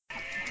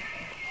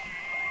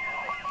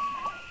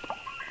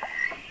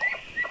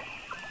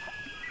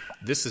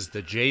This is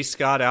the J.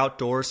 Scott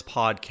Outdoors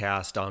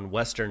podcast on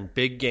Western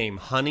big game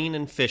hunting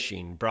and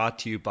fishing, brought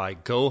to you by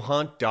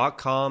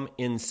GoHunt.com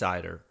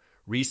Insider.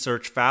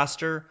 Research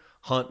faster,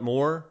 hunt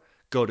more.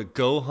 Go to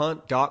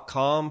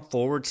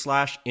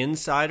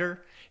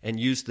GoHunt.com/insider and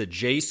use the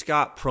J.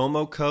 Scott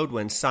promo code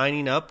when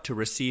signing up to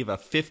receive a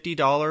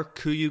 $50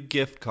 KUIU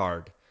gift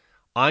card.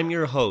 I'm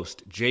your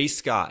host, J.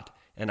 Scott,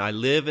 and I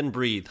live and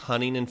breathe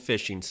hunting and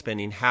fishing,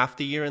 spending half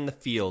the year in the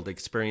field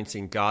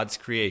experiencing God's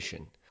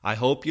creation. I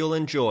hope you'll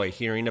enjoy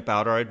hearing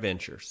about our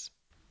adventures.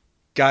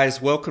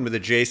 Guys, welcome to the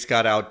J.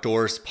 Scott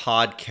Outdoors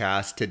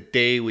podcast.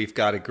 Today we've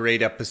got a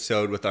great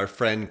episode with our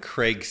friend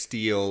Craig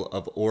Steele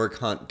of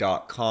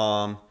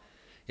OrgHunt.com,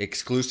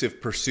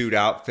 Exclusive Pursuit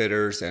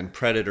Outfitters, and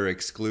Predator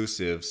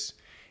Exclusives.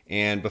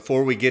 And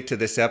before we get to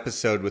this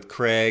episode with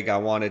Craig, I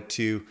wanted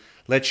to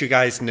let you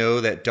guys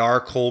know that Dar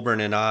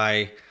Colburn and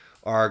I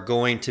are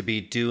going to be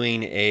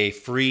doing a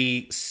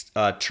free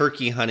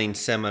turkey hunting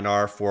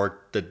seminar for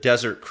the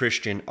Desert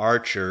Christian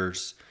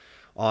Archers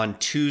on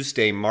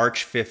Tuesday,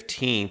 March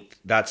 15th.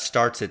 That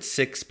starts at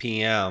 6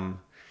 p.m.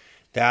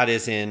 That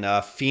is in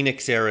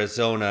Phoenix,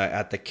 Arizona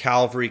at the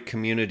Calvary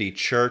Community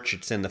Church.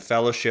 It's in the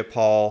Fellowship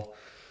Hall,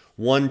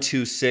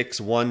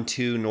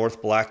 12612 North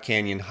Black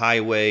Canyon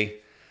Highway.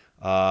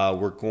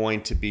 We're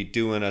going to be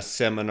doing a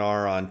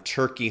seminar on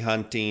turkey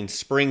hunting,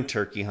 spring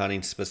turkey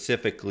hunting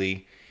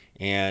specifically.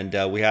 And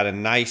we had a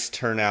nice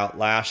turnout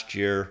last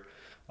year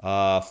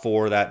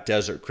for that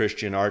Desert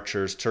Christian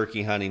Archers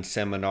turkey hunting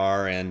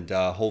seminar. And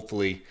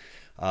hopefully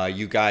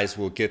you guys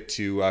will get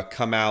to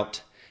come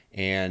out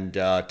and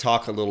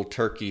talk a little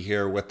turkey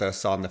here with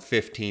us on the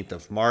 15th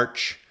of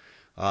March.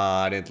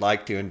 I'd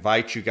like to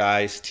invite you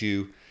guys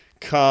to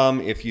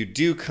come. If you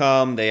do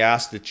come, they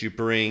ask that you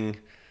bring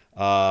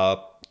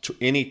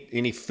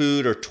any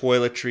food or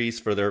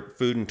toiletries for their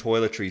food and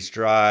toiletries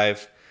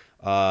drive.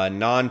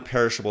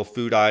 Non-perishable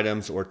food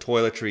items or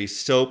toiletries,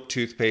 soap,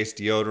 toothpaste,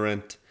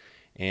 deodorant,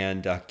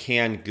 and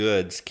canned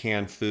goods,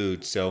 canned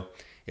food. So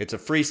it's a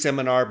free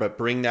seminar, but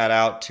bring that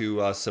out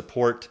to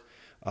support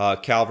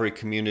Calvary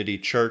Community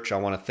Church. I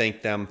want to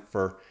thank them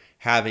for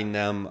having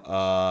them,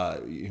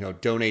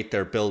 donate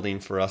their building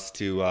for us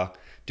to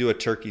do a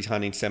turkey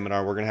hunting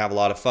seminar. We're going to have a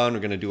lot of fun. We're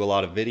going to do a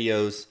lot of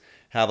videos,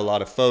 have a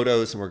lot of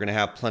photos, and we're going to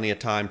have plenty of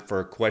time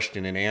for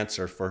question and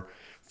answer for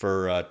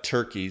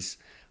turkeys.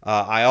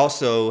 I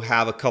also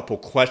have a couple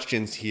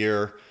questions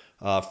here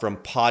from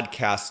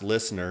podcast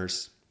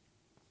listeners.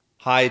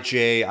 Hi,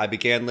 Jay. I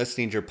began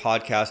listening to your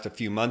podcast a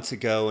few months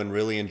ago and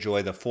really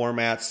enjoy the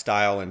format,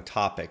 style, and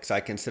topics. I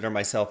consider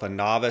myself a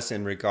novice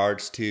in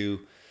regards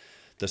to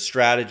the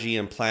strategy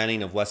and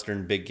planning of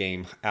Western big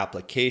game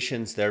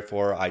applications.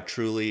 Therefore, I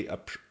truly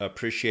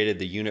appreciated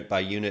the unit by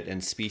unit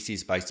and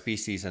species by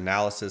species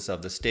analysis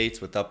of the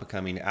states with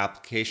upcoming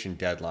application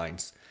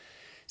deadlines.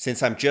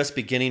 Since I'm just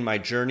beginning my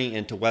journey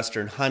into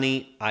Western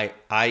hunting,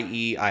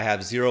 i.e. I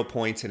have 0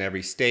 points in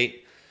every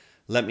state,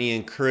 let me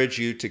encourage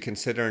you to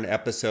consider an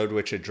episode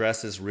which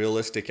addresses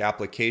realistic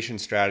application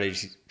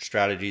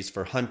strategies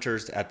for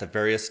hunters at the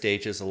various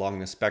stages along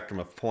the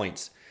spectrum of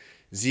points: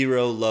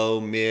 0,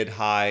 low, mid,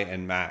 high,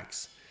 and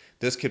max.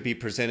 This could be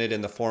presented in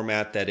the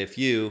format that if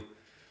you,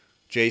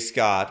 J.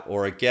 Scott,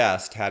 or a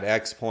guest had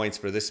X points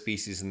for this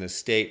species in this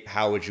state,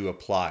 how would you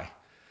apply?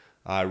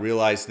 I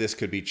realize this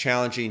could be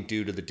challenging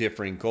due to the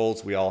differing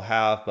goals we all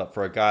have, but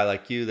for a guy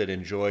like you that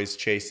enjoys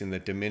chasing the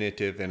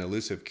diminutive and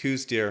elusive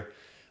Coues deer,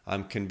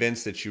 I'm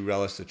convinced that you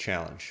relish the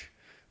challenge.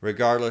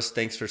 Regardless,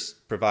 thanks for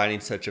providing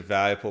such a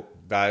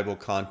valuable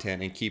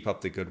content and keep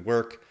up the good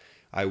work.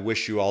 I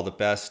wish you all the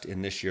best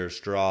in this year's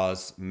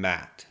draws,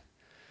 Matt.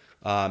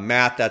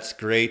 Matt, that's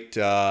great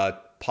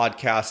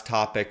podcast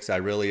topics. I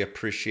really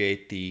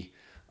appreciate the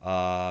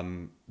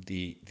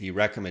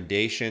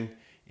recommendation.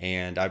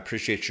 And I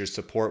appreciate your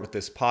support with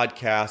this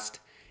podcast.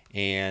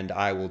 And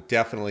I will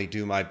definitely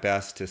do my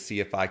best to see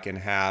if I can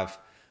have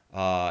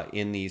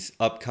in these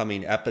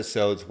upcoming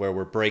episodes where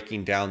we're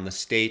breaking down the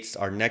states.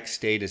 Our next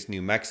state is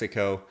New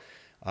Mexico.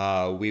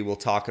 We will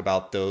talk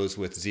about those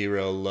with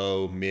 0,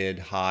 low, mid,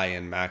 high,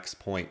 and max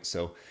points.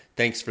 So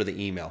thanks for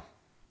the email.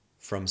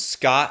 From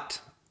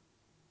Scott,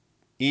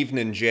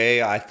 Evening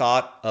Jay, I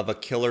thought of a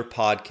killer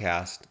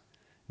podcast.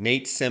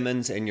 Nate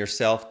Simmons and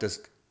yourself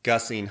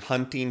discussing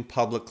hunting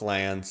public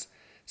lands,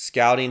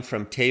 scouting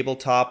from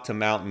tabletop to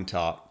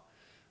mountaintop.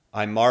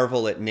 I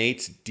marvel at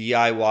Nate's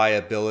DIY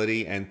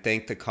ability and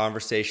think the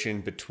conversation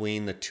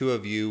between the two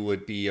of you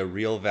would be a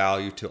real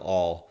value to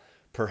all.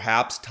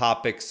 Perhaps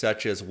topics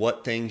such as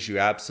what things you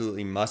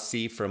absolutely must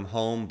see from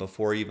home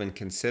before even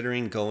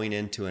considering going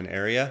into an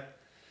area,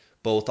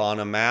 both on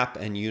a map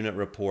and unit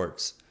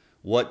reports.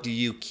 What do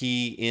you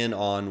key in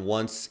on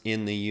once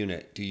in the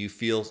unit? Do you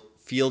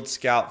field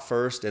scout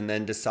first and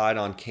then decide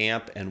on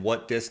camp? And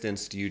what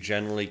distance do you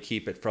generally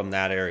keep it from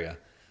that area?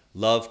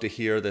 Love to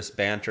hear this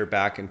banter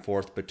back and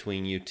forth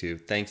between you two.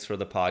 Thanks for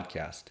the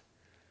podcast.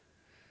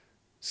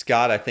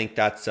 Scott, I think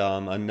that's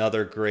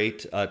another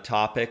great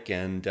topic.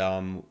 And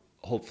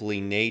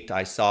hopefully Nate,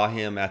 I saw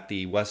him at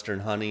the Western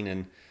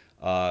Hunting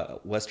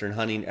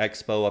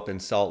Expo up in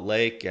Salt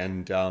Lake.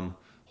 And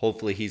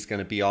hopefully he's going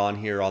to be on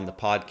here on the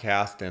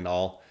podcast, and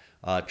I'll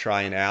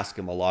try and ask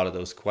him a lot of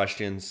those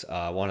questions.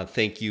 I want to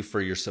thank you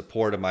for your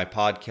support of my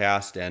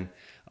podcast and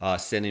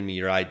sending me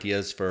your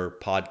ideas for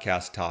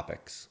podcast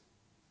topics.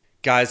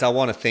 Guys, I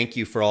want to thank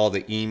you for all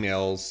the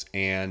emails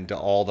and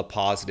all the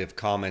positive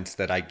comments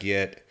that I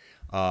get.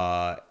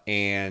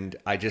 And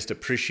I just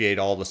appreciate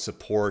all the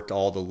support,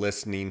 all the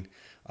listening.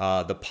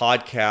 The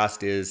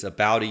podcast is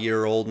about a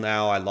year old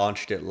now. I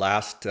launched it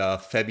last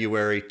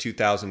February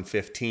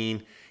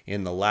 2015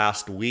 in the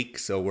last week.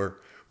 So we're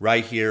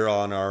right here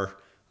on our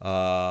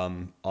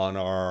 1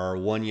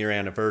 year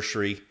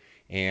anniversary.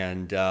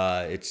 And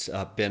it's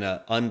been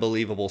an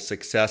unbelievable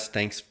success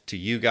thanks to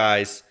you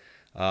guys.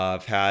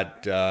 I've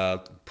had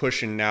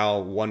pushing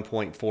now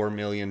 1.4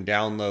 million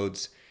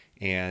downloads,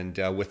 and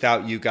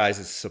without you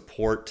guys'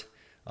 support,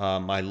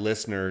 my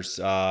listeners,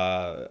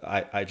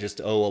 I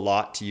just owe a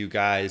lot to you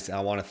guys.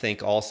 I want to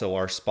thank also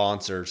our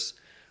sponsors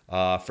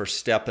for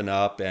stepping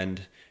up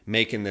and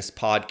making this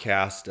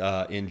podcast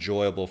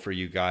enjoyable for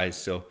you guys.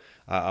 So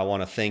I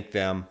want to thank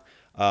them.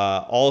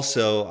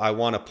 Also, I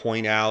want to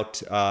point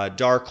out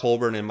Dar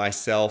Colburn and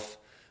myself,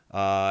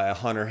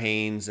 Hunter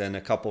Haynes, and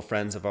a couple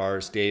friends of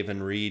ours, Dave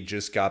and Reed,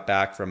 just got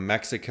back from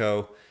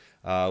Mexico.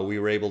 We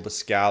were able to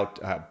scout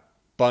a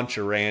bunch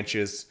of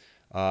ranches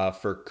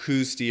for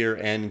Coues deer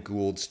and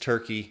Gould's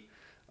turkey.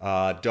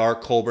 Dar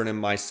Colburn and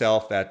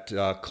myself at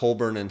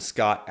Colburn and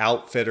Scott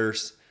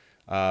Outfitters.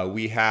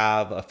 We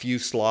have a few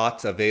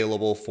slots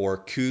available for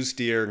Coues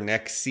deer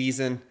next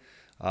season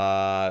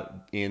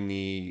in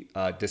the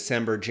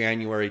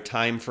December-January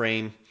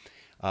timeframe.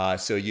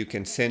 So you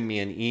can send me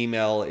an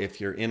email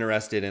if you're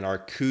interested in our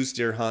Coues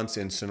deer hunts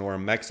in Sonora,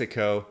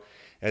 Mexico,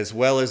 as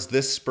well as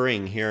this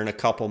spring here in a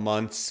couple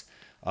months,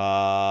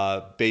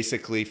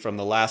 basically from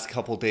the last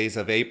couple days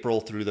of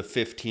April through the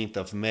 15th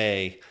of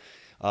May.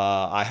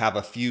 I have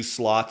a few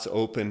slots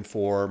open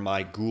for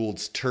my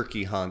Gould's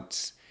turkey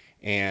hunts,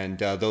 and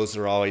those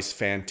are always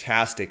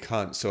fantastic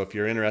hunts. So if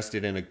you're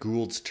interested in a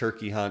Gould's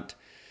turkey hunt,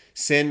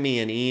 send me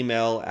an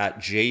email at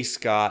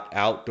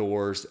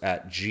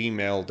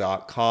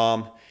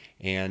jscottoutdoors@gmail.com,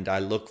 and I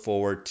look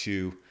forward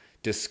to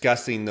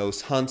discussing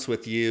those hunts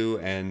with you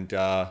and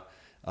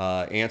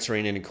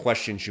answering any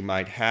questions you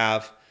might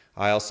have.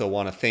 I also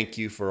want to thank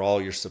you for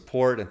all your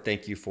support and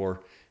thank you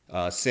for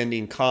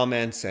sending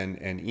comments and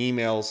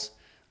emails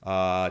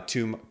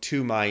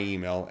to my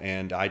email,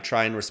 and I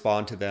try and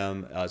respond to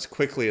them as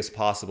quickly as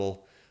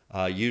possible.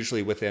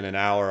 Usually within an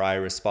hour I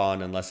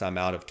respond unless I'm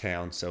out of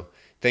town. So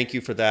thank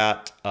you for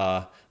that.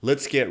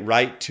 Let's get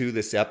right to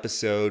this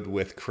episode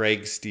with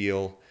Craig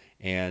Steele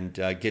and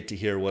get to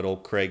hear what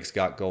old Craig's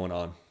got going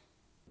on.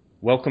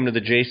 Welcome to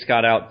the J.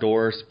 Scott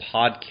Outdoors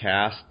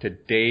podcast.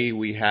 Today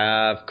we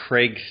have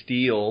Craig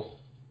Steele.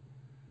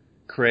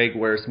 Craig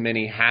wears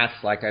many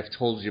hats, like I've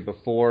told you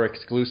before: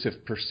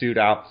 Exclusive Pursuit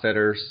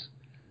Outfitters,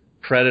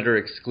 Predator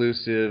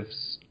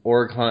Exclusives,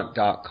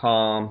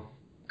 orghunt.com.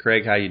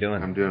 Craig, how you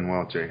doing? I'm doing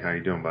well, Jay. How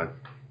you doing, bud?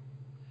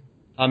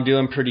 I'm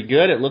doing pretty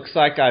good. It looks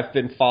like I've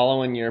been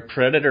following your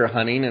predator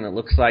hunting, and it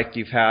looks like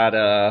you've had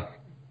a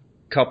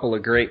couple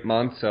of great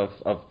months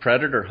of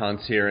predator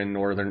hunts here in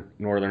northern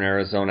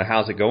Arizona.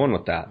 How's it going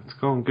with that? It's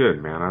going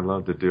good, man. I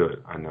love to do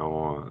it. I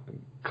know a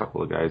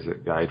couple of guys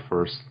that guide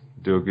first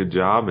do a good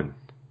job, and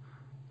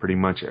pretty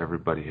much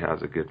everybody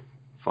has a good,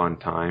 fun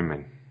time.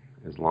 And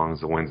as long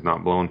as the wind's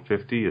not blowing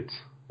 50, it's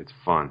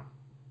fun.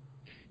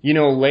 You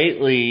know,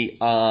 lately,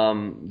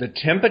 the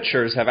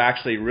temperatures have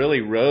actually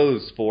really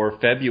rose for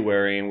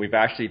February, and we've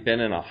actually been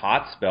in a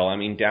hot spell. I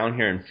mean, down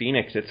here in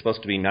Phoenix, it's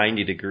supposed to be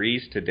 90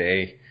 degrees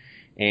today,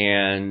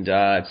 and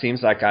it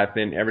seems like I've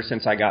been, ever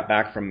since I got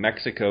back from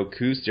Mexico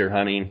Coues deer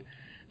hunting,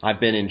 I've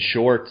been in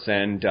shorts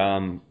and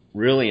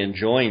really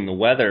enjoying the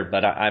weather.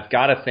 But I've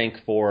got to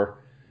think for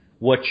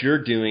what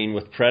you're doing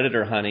with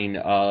predator hunting,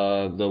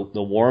 the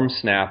warm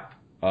snap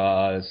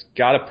has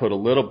got to put a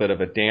little bit of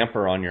a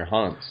damper on your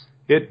hunts.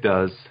 It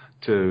does,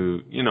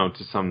 to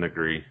some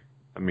degree.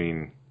 I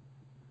mean,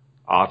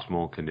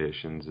 optimal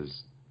conditions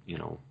is,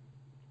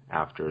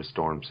 after a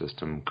storm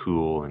system,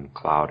 cool and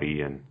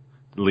cloudy, and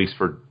at least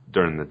for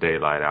during the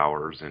daylight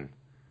hours, and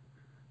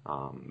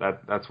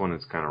that's when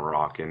it's kind of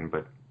rocking.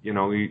 But you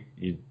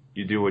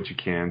do what you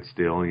can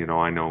still.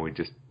 I know I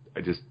just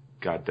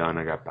got done.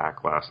 I got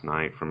back last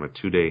night from a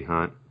 2-day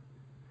hunt,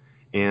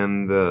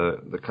 and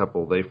the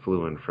couple, they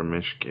flew in from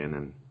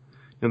Michigan,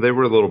 and they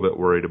were a little bit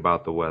worried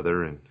about the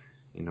weather, and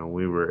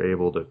we were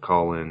able to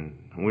call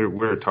in. We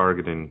were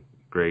targeting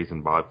grays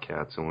and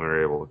bobcats, and we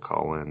were able to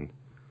call in,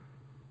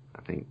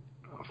 I think,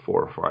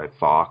 4 or 5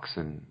 fox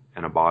and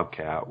a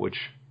bobcat,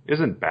 which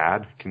isn't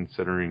bad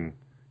considering,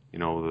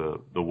 the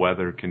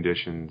weather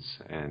conditions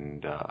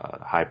and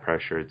high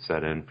pressure had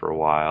set in for a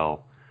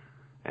while,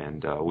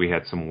 and we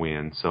had some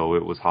wind, so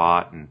it was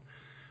hot. And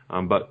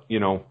but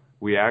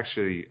we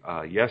actually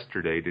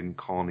yesterday didn't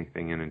call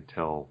anything in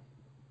until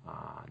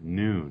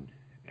noon,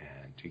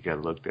 and you guy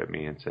looked at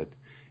me and said,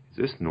 "Is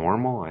this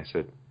normal?" I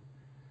said,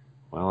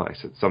 "Well," I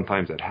said,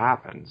 "sometimes it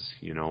happens,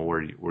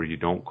 where you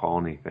don't call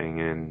anything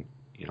in,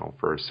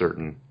 for a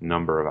certain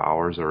number of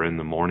hours, or in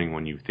the morning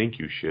when you think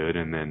you should.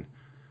 And then,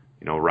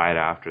 right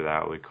after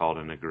that, we called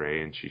in a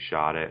gray and she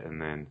shot it.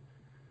 And then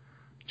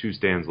 2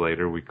 stands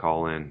later, we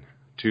call in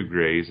 2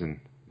 grays and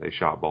they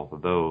shot both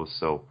of those.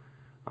 So,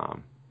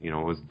 it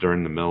was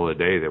during the middle of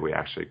the day that we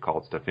actually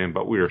called stuff in,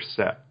 but we were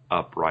set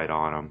up right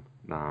on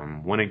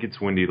them. When it gets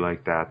windy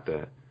like that,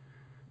 the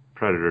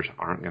predators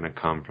aren't going to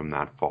come from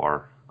that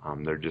far.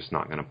 They're just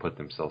not going to put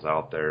themselves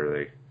out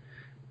there.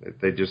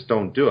 They just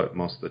don't do it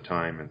most of the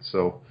time. And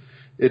so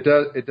it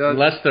does.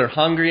 Unless they're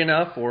hungry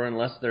enough, or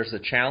unless there's a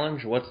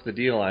challenge. What's the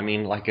deal? I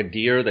mean, like a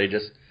deer,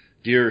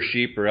 deer or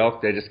sheep or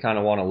elk, they just kind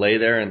of want to lay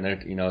there, and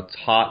it's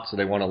hot, so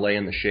they want to lay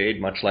in the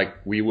shade, much like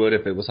we would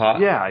if it was hot.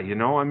 Yeah,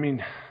 I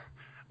mean,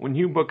 when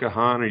you book a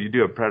hunt or you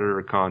do a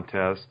predator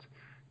contest,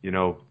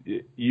 you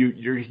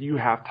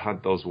have to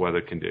hunt those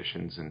weather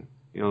conditions, and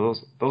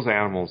those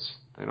animals,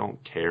 they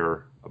don't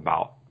care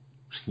about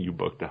you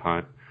booked a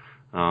hunt,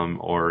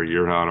 or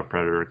you're on a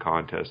predator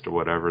contest or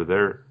whatever.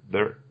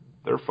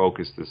 Their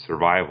focus is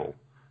survival,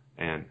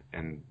 and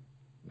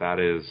that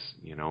is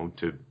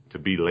to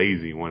be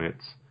lazy when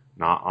it's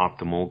not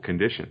optimal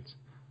conditions.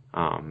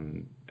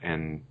 And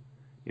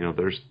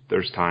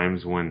there's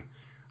times when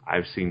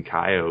I've seen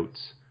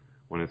coyotes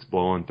when it's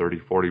blowing 30,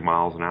 40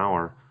 miles an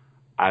hour.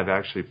 I've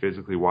actually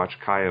physically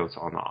watched coyotes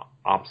on the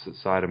opposite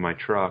side of my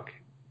truck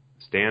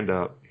stand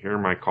up, hear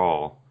my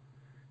call,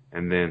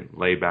 and then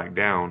lay back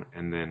down,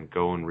 and then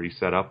go and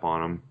reset up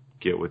on them,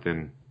 get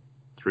within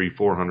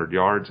 300-400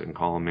 yards, and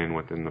call them in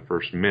within the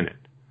first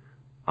minute.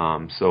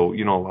 So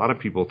a lot of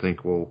people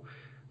think, well,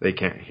 they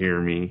can't hear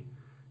me,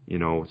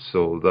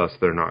 so thus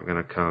they're not going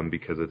to come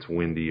because it's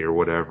windy or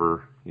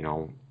whatever.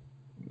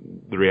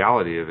 The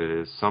reality of it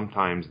is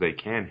sometimes they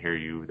can hear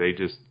you. They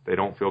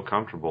don't feel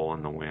comfortable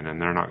in the wind, and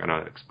they're not going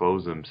to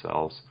expose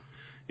themselves,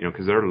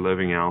 because they're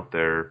living out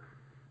there,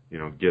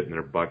 getting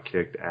their butt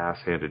kicked, ass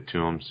handed to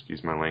them,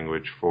 excuse my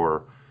language,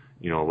 for,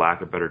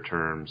 lack of better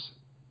terms,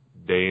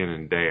 day in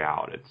and day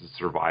out. It's a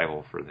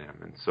survival for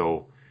them. And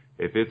so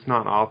if it's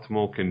not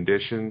optimal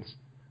conditions,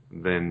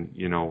 then,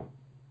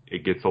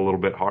 it gets a little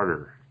bit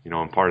harder.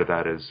 And part of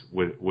that is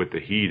with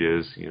the heat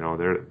is,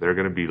 they're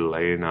going to be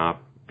laying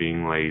up,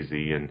 being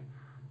lazy, and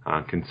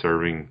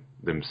conserving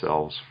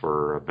themselves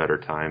for a better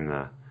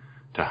time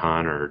to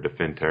hunt or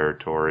defend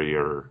territory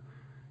or,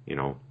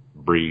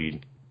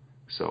 breed.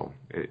 So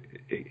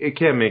it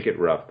can make it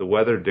rough. The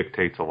weather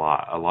dictates a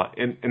lot,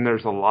 and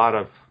there's a lot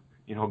of,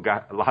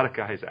 a lot of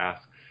guys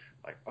ask,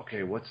 like,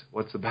 okay,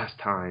 what's the best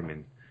time,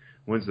 and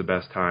when's the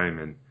best time,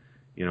 and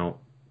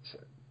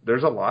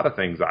there's a lot of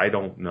things I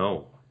don't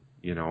know.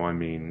 I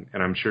mean,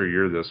 and I'm sure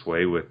you're this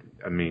way with,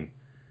 I mean,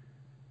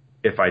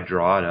 if I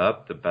draw it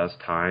up, the best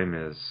time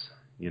is,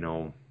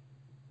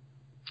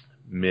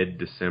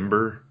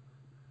 mid-December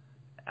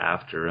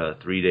after a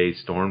 3-day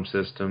storm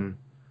system,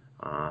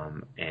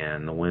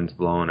 and the wind's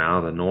blowing out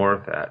of the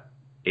north at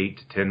 8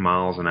 to 10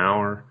 miles an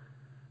hour,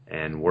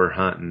 and we're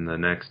hunting the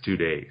next 2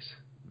 days.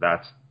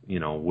 That's,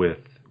 with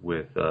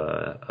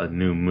a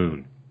new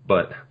moon.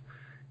 But,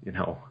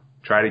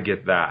 try to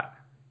get that,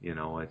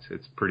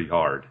 it's pretty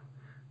hard.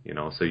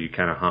 So you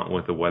kind of hunt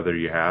with the weather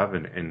you have,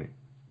 and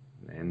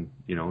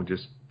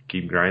just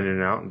keep grinding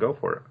it out and go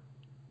for it.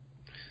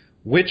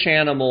 Which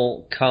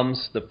animal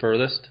comes the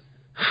furthest?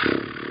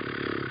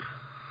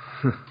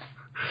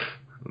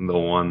 The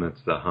one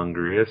that's the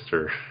hungriest,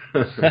 or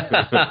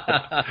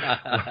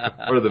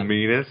or the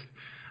meanest.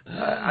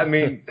 I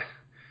mean,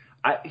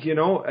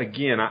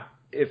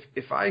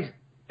 if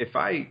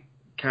I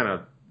kind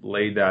of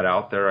laid that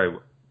out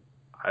there,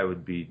 I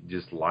would be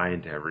just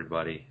lying to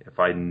everybody if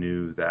I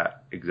knew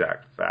that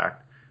exact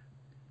fact.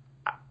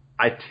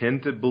 I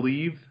tend to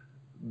believe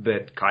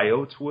that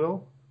coyotes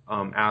will,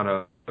 out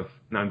of,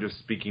 and I'm just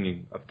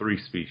speaking of 3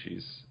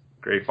 species: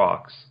 gray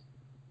fox,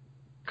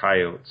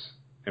 coyotes,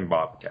 and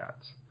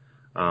bobcats.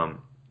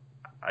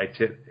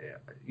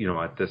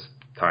 At this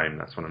time,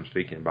 that's what I'm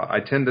speaking about. I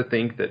tend to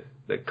think that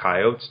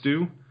coyotes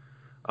do.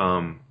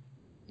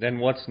 Then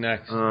what's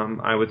next?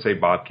 I would say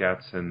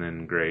bobcats, and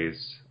then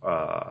grays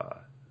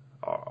are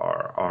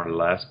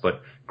less,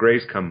 but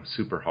grays come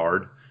super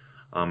hard.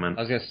 And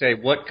I was going to say,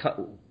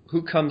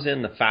 who comes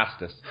in the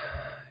fastest?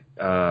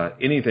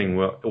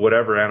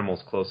 Whatever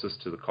animal's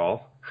closest to the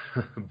call.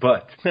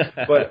 but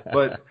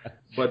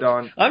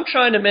on. I'm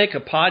trying to make a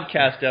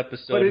podcast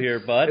episode here,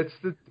 bud. It's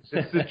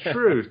the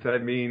truth. I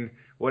mean,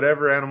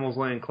 whatever animal's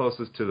laying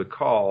closest to the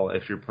call,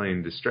 if you're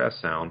playing distress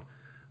sound,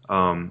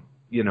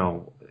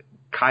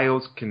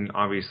 coyotes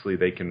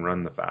they can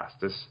run the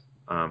fastest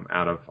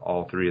out of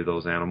all 3 of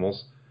those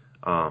animals.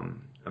 A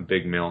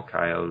big male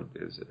coyote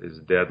is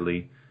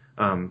deadly.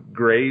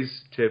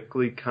 Grays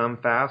typically come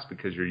fast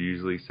because you're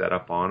usually set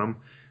up on them.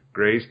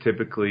 Grays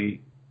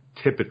typically,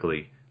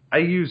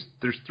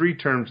 there's 3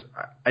 terms.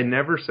 I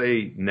never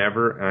say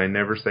never, and I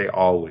never say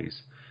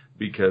always,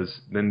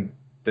 because then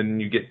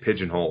you get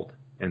pigeonholed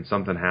and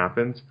something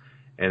happens.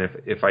 And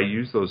if I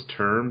use those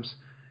terms,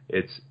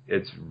 it's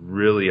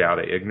really out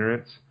of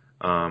ignorance.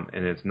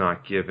 and it's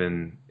not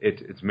given.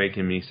 It's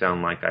making me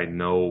sound like I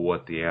know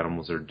what the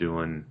animals are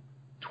doing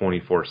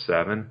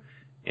 24/7,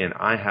 and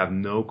I have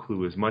no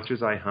clue. As much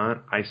as I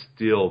hunt, I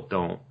still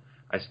don't.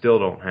 I still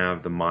don't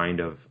have the mind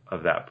of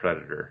that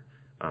predator.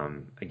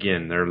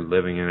 Again, they're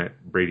living in it,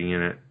 breeding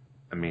in it.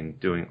 I mean,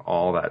 doing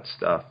all that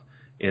stuff,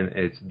 and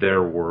it's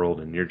their world,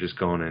 and you're just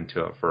going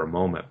into it for a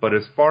moment. But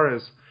as far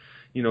as,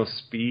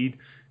 speed,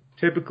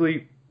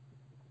 typically,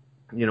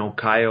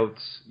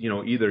 coyotes,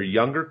 either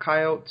younger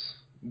coyotes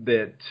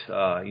that,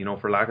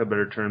 for lack of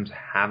better terms,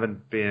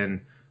 haven't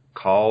been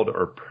called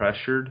or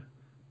pressured,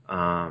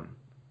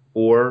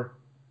 or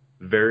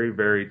very,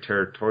 very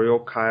territorial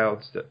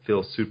coyotes that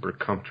feel super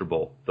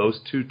comfortable. Those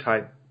two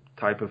type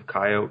of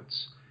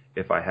coyotes,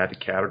 if I had to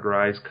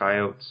categorize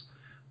coyotes,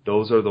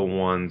 those are the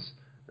ones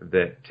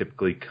that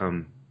typically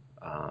come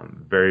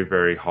very,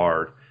 very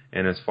hard.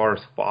 And as far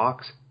as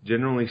fox,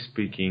 generally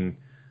speaking,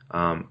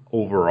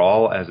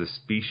 overall as a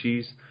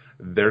species,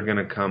 they're going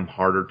to come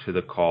harder to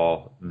the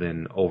call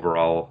than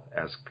overall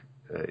as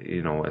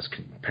as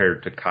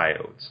compared to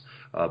coyotes.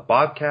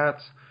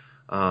 Bobcats,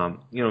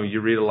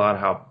 you read a lot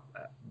how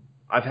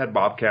I've had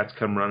bobcats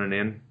come running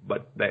in,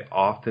 but they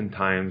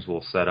oftentimes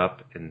will set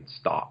up and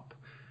stop.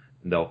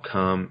 They'll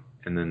come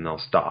and then they'll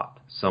stop.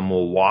 Some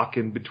will walk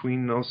in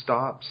between those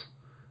stops,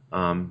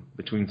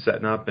 between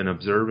setting up and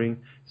observing.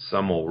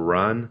 Some will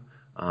run.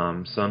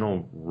 Some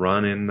will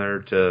run in there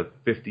to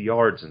 50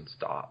 yards and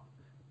stop.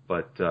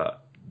 But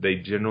they,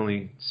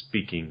 generally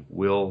speaking,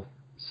 will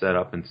set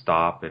up and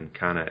stop and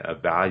kind of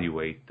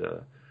evaluate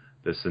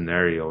the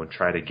scenario and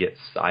try to get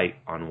sight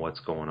on what's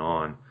going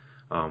on.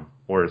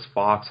 Whereas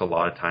fox a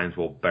lot of times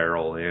will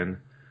barrel in.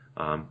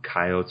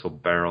 Coyotes will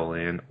barrel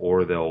in,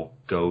 or they'll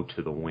go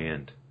to the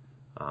wind.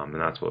 And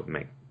that's what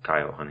makes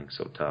coyote hunting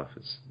so tough,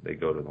 is they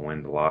go to the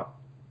wind a lot.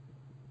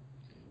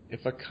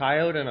 If a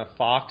coyote and a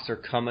fox are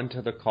coming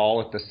to the call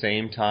at the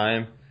same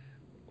time,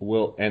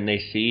 and they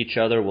see each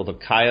other, will the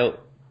coyote,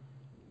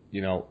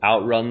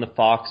 outrun the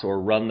fox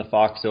or run the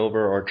fox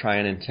over or try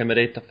and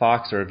intimidate the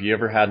fox? Or have you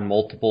ever had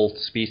multiple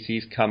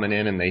species coming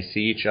in and they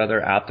see each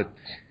other at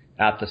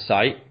the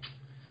site?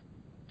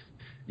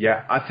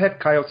 Yeah, I've had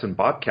coyotes and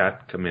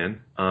bobcat come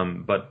in,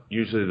 but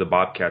usually the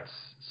bobcat's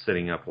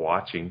sitting up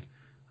watching,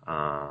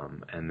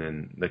 and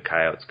then the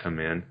coyotes come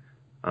in.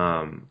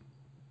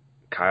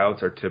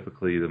 Coyotes are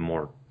typically the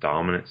more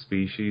dominant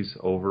species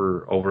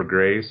over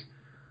grays,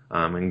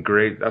 and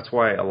gray. That's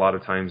why a lot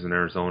of times in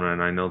Arizona,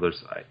 and I know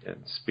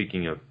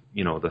speaking of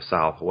the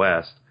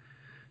Southwest,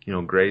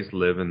 grays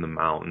live in the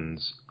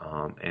mountains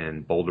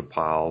and boulder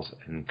piles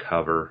and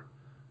cover.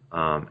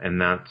 And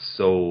that's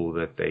so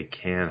that they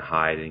can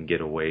hide and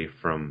get away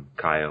from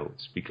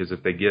coyotes. Because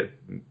if they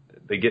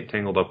get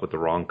tangled up with the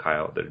wrong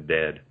coyote, they're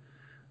dead.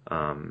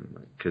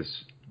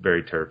 Because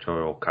very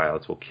territorial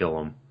coyotes will kill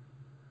them.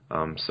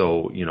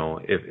 So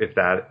if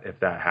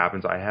that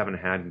happens, I haven't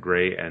had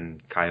gray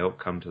and coyote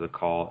come to the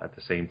call at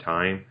the same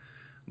time,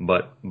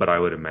 but I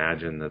would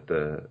imagine that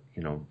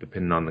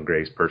depending on the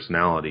gray's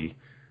personality,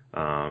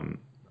 I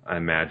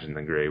imagine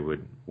the gray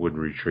would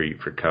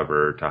retreat for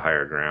cover to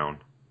higher ground.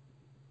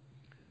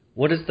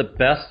 What is the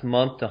best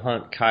month to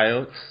hunt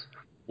coyotes?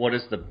 What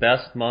is the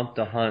best month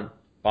to hunt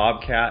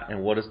bobcat?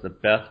 And what is the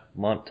best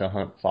month to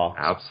hunt fox?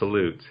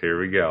 Absolutes. Here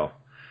we go.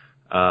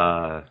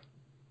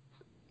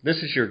 This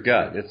is your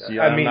gut.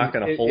 I'm not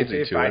going to hold you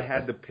to it. If I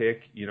had to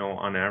pick,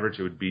 on average,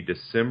 it would be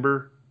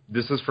December.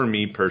 This is for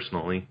me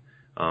personally,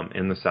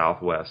 in the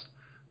Southwest.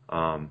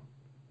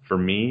 For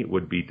me, it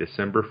would be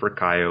December for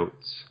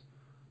coyotes,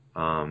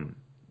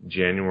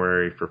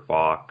 January for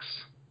fox,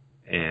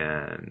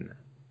 and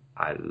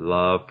I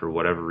love, for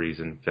whatever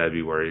reason,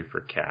 February for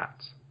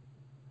cats.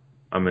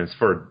 I mean, it's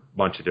for a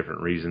bunch of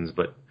different reasons,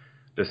 but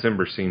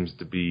December seems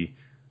to be,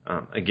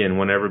 again,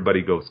 when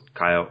everybody goes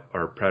coyote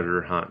or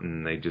predator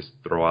hunting, they just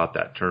throw out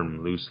that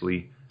term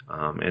loosely.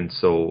 And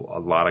so a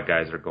lot of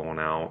guys are going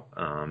out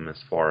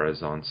as far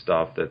as on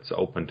stuff that's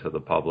open to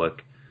the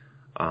public.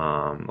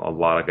 A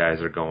lot of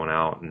guys are going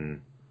out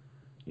in,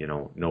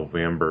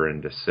 November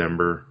and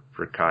December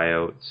for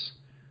coyotes.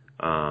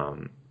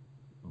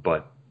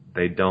 But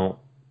they don't.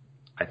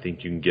 I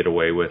think you can get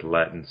away with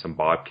letting some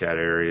bobcat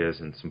areas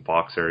and some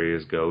fox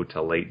areas go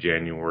to late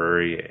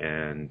January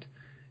and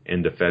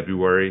into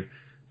February,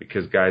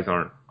 because guys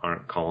aren't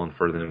calling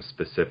for them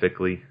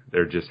specifically.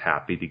 They're just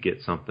happy to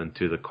get something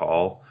to the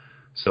call.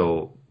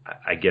 So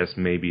I guess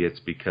maybe it's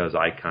because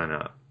I kind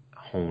of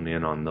hone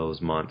in on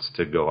those months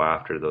to go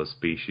after those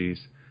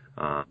species.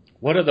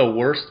 What are the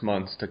worst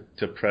months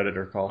to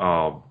predator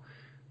call?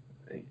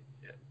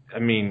 I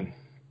mean,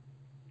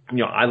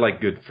 I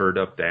like good furred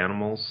up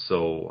animals,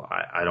 so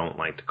I don't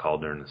like to call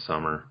during the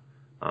summer.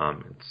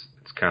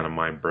 It's kind of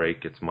my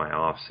break. It's my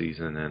off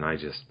season, and I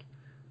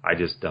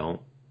just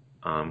don't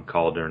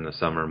call during the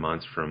summer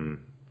months.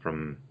 From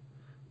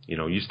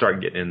you start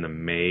getting into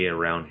May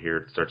around here,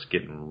 it starts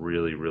getting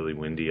really, really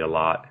windy a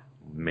lot.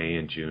 May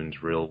and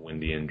June's real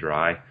windy and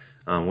dry.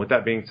 With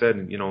that being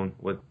said,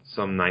 with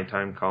some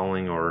nighttime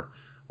calling or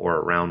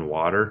around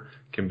water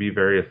can be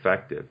very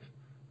effective.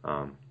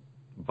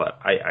 but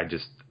I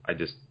just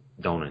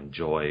don't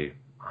enjoy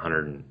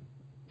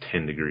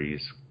 110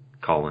 degrees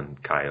calling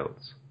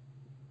coyotes.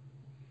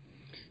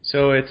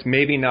 So it's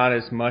maybe not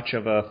as much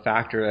of a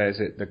factor as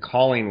the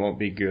calling won't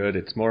be good.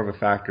 It's more of a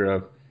factor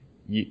of,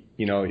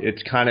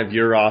 it's kind of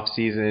your off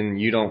season.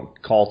 You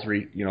don't call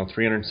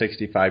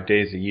 365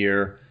 days a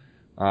year.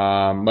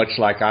 Much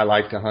like I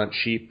like to hunt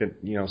sheep at,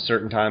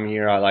 certain time of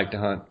year. I like to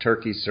hunt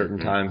turkeys certain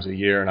times a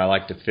year, and I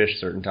like to fish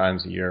certain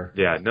times a year.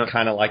 Yeah, no,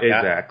 kind of like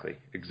exactly,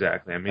 that.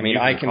 Exactly.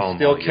 I can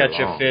still catch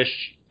a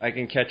fish. I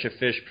can catch a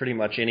fish pretty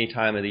much any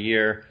time of the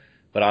year,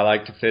 but I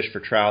like to fish for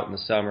trout in the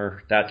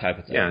summer, that type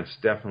of thing. Yeah, it's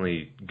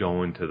definitely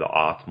going to the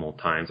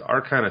optimal times.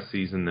 Our kind of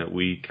season that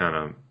we kind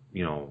of,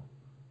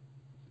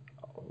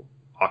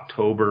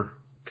 October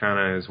kind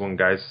of is when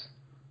guys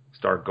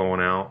start going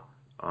out.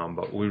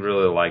 But we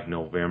really like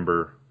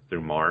November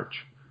through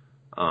March.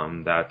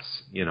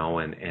 That's,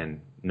 and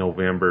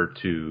November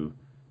to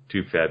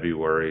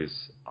February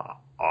is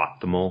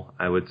optimal,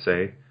 I would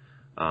say.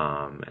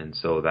 And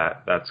so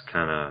that's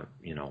kind of,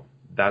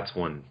 that's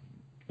when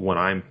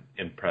I'm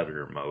in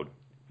predator mode,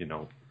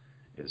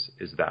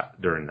 is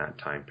that during that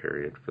time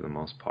period for the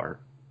most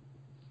part.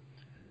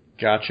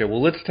 Gotcha.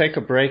 Well, let's take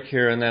a break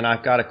here, and then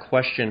I've got a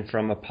question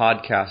from a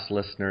podcast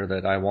listener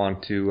that I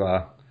want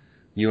to,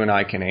 you and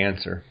I can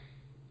answer.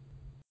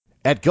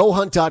 At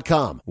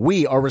GoHunt.com,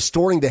 we are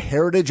restoring the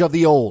heritage of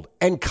the old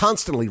and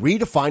constantly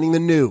redefining the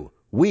new.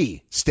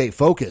 We stay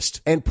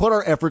focused and put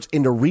our efforts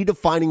into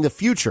redefining the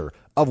future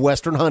of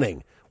Western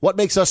hunting. What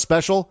makes us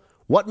special?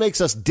 What makes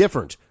us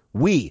different?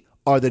 We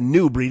are the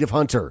new breed of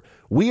hunter.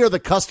 We are the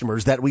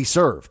customers that we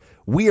serve.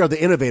 We are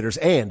the innovators,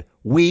 and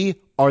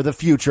we are the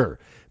future.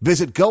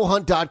 Visit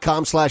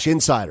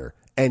GoHunt.com/insider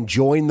and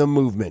join the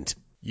movement.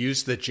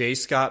 Use the J.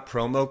 Scott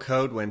promo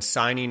code when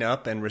signing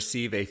up and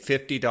receive a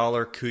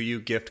 $50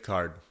 KUIU gift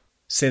card.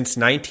 Since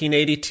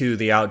 1982,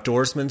 the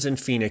Outdoorsman's in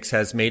Phoenix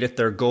has made it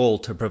their goal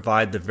to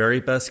provide the very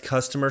best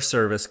customer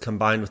service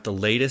combined with the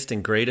latest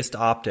and greatest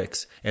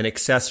optics and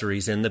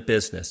accessories in the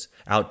business.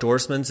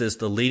 Outdoorsman's is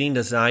the leading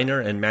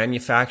designer and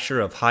manufacturer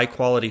of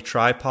high-quality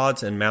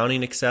tripods and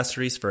mounting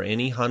accessories for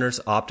any hunter's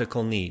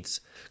optical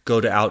needs.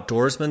 Go to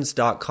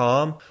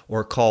outdoorsmans.com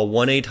or call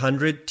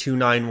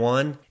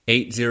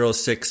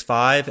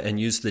 1-800-291-8065 and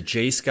use the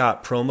J.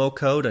 Scott promo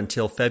code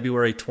until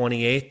February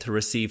 28th to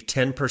receive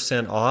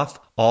 10% off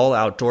all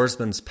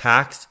Outdoorsman's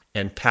packs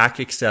and pack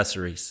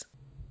accessories.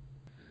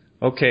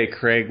 Okay,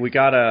 Craig, we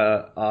got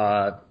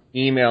a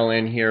email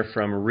in here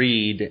from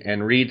Reed,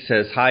 and Reed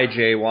says, "Hi,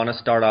 Jay. Want to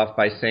start off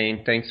by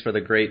saying thanks for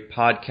the great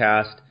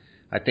podcast.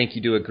 I think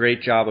you do a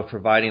great job of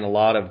providing a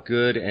lot of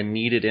good and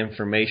needed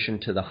information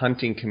to the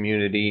hunting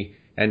community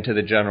and to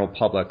the general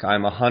public.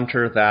 I'm a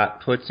hunter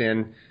that puts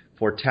in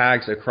for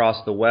tags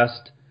across the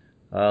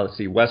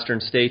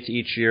western states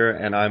each year,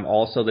 and I'm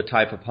also the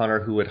type of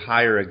hunter who would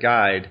hire a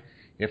guide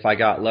if I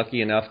got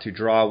lucky enough to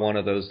draw one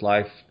of those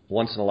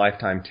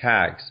once-in-a-lifetime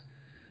tags.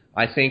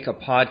 I think a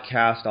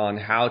podcast on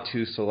how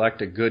to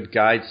select a good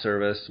guide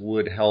service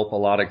would help a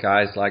lot of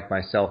guys like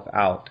myself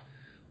out.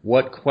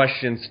 What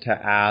questions to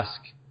ask,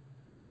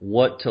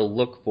 what to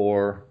look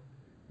for,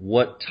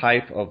 what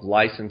type of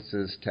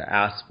licenses to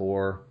ask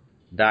for,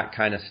 that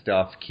kind of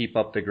stuff. Keep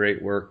up the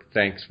great work.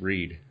 Thanks,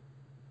 Reed."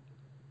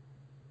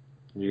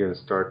 You going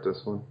to start this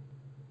one?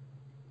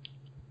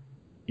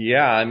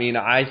 Yeah,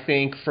 I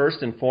think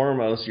first and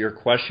foremost, your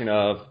question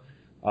of,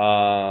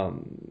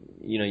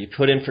 you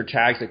put in for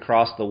tags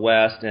across the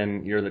West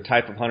and you're the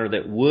type of hunter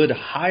that would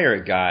hire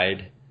a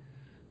guide.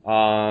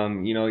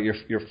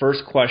 Your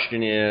first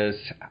question is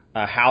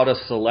how to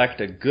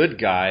select a good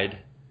guide.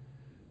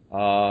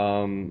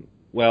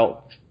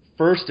 Well,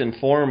 first and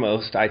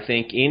foremost, I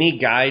think any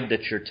guide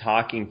that you're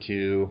talking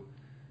to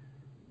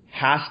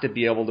has to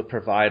be able to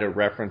provide a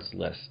reference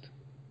list.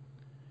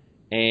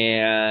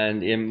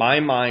 And in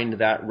my mind,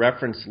 that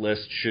reference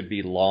list should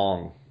be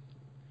long.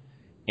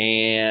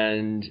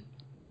 And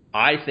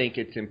I think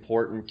it's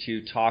important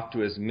to talk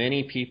to as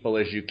many people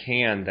as you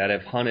can that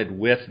have hunted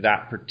with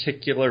that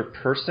particular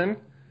person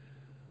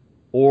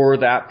or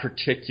that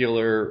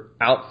particular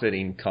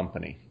outfitting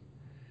company.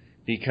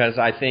 Because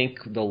I think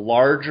the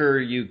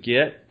larger you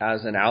get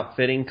as an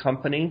outfitting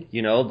company,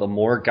 the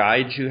more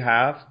guides you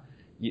have.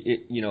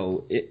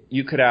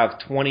 You could have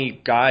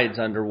 20 guides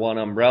under one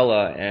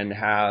umbrella and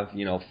have,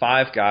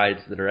 5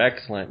 guides that are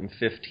excellent and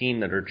 15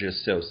 that are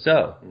just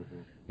so-so.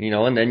 Mm-hmm.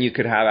 And then you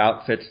could have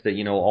outfits that,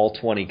 all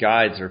 20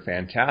 guides are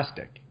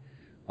fantastic.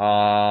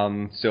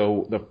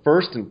 So the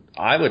first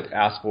I would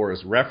ask for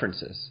is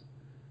references.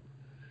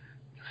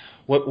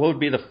 What would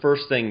be the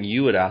first thing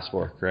you would ask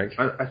for, Craig?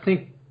 I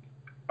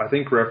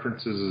think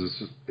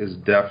references is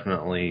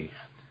definitely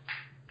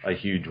a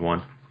huge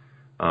one,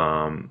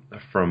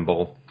 from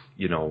both,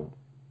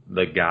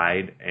 the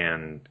guide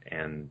and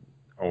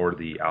or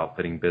the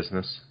outfitting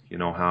business,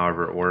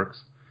 however it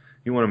works.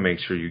 You want to make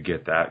sure you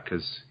get that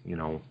because, you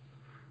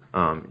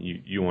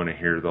want to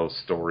hear those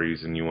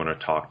stories and you want to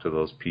talk to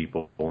those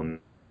people, and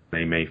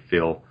they may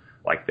feel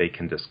like they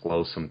can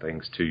disclose some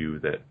things to you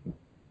that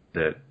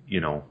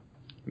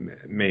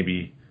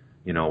maybe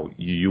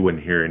you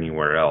wouldn't hear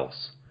anywhere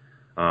else.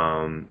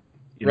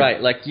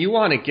 Right, like you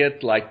want to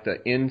get like the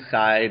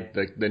inside,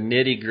 the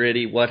nitty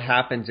gritty, what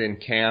happens in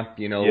camp,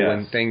 Yes.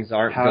 when things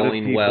aren't How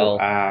going do people well.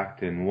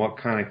 act, and what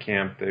kind of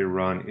camp they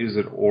run? Is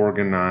it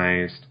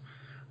organized?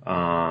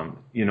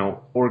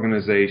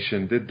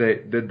 Organization.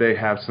 Did they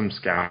have some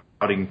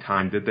scouting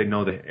time? Did they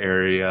know the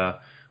area?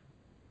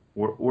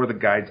 Were the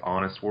guides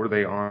honest? Were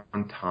they on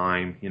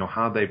time?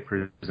 How they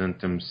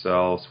present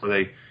themselves? Were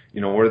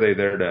they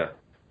there to,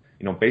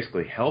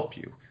 basically help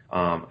you?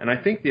 And I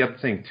think the other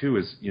thing too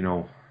is,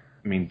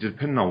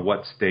 depending on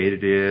what state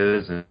it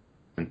is and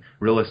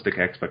realistic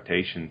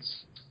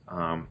expectations,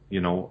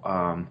 you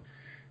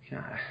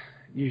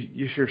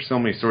hear so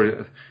many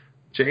stories.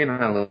 Jay and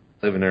I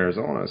live in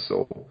Arizona,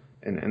 so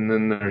and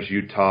then there's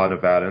Utah,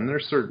 Nevada, and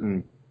there's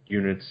certain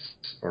units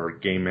or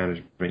game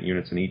management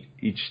units in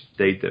each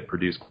state that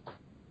produce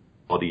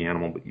quality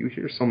animal. But you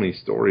hear so many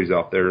stories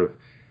out there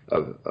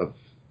of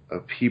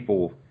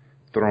people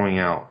throwing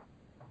out,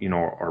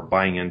 or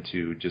buying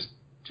into just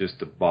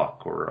a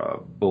buck or a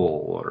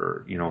bull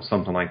or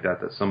something like that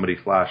somebody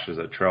flashes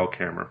a trail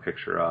camera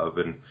picture of,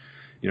 and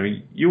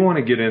you want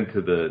to get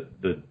into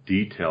the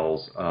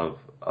details of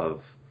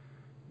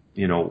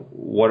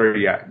what are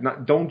you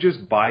at? Don't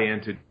just buy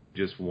into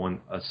just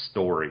a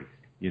story,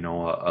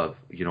 of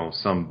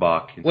some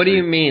buck. What do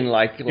you mean,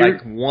 like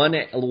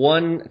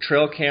one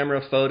trail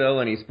camera photo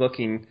and he's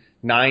booking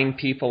 9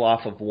 people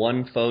off of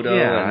one photo,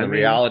 and the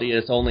reality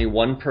is only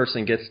one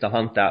person gets to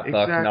hunt that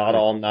buck, not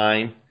all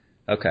 9?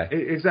 Okay.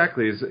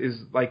 Exactly.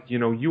 Is like, you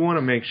want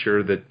to make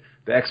sure that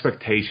the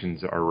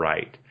expectations are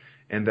right,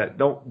 and that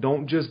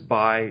don't just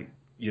buy,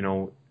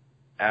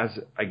 as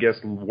I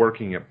guess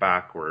working it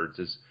backwards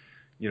is,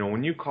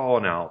 when you call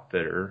an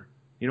outfitter,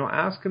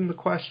 ask him the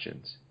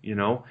questions,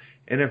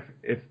 and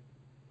if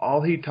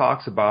all he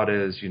talks about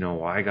is,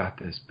 I got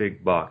this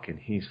big buck and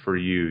he's for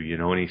you,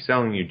 and he's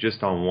selling you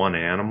just on one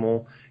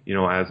animal,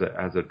 as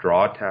a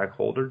draw tag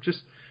holder,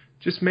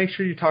 just make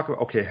sure you talk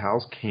about, okay,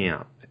 how's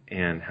camp,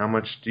 and how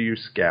much do you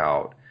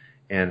scout,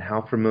 and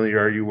how familiar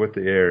are you with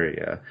the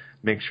area?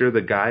 Make sure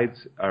the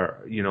guides are,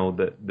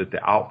 that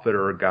the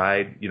outfitter or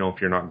guide,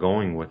 if you're not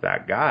going with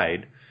that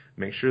guide,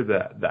 make sure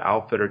that the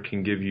outfitter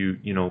can give you,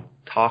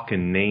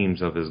 talking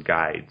names of his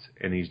guides,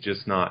 and he's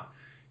just not,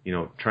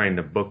 trying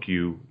to book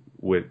you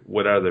with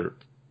whatever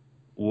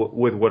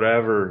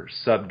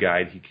sub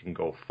guide he can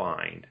go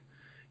find,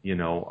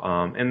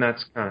 and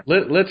that's kind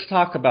of. Let's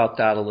talk about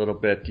that a little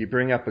bit. You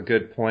bring up a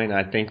good point,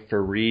 I think,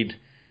 for Reed,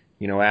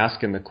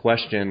 asking the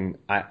question.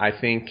 I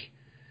think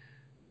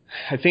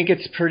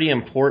it's pretty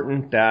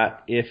important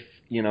that if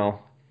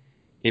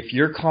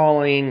you're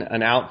calling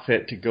an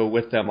outfit to go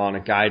with them on a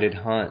guided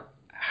hunt,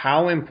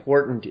 how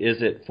important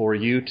is it for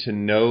you to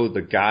know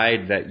the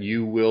guide that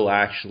you will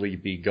actually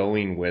be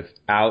going with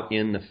out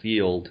in the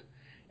field?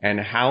 And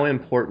how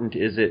important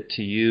is it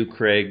to you,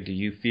 Craig? Do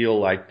you feel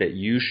like that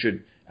you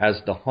should,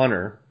 as the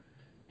hunter,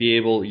 be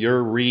able,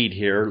 you're Reed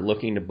here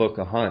looking to book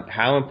a hunt.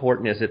 How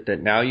important is it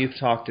that now you've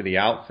talked to the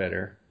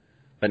outfitter,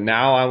 but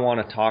now I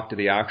want to talk to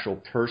the actual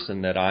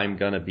person that I'm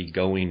going to be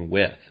going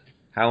with?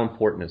 How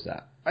important is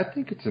that? I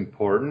think it's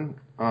important,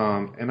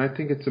 and I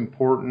think it's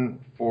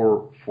important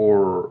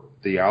for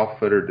the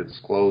outfitter to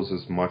disclose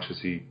as much as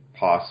he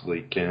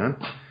possibly can,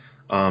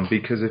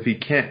 because if he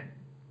can't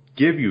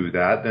give you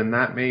that, then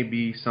that may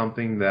be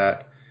something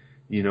that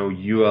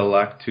you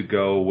elect to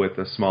go with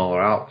a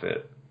smaller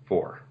outfit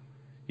for.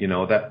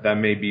 That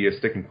may be a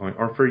sticking point,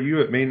 or for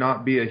you it may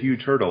not be a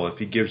huge hurdle. If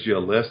he gives you a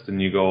list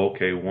and you go,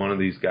 okay, one of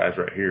these guys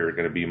right here are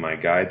going to be my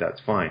guide, that's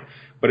fine.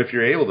 But if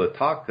you're able to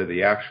talk to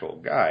the actual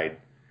guide,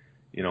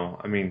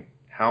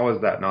 how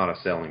is that not a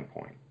selling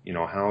point?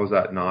 How is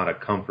that not a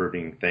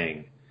comforting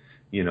thing,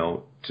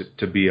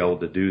 to be able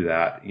to do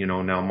that?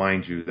 Now,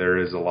 mind you, there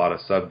is a lot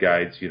of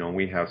sub-guides.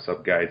 We have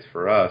sub-guides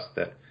for us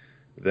that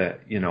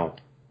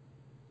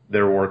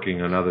they're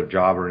working another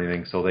job or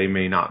anything, so they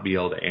may not be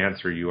able to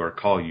answer you or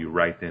call you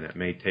right then. It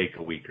may take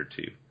a week or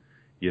two,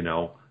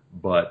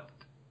 but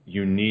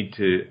you need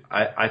to,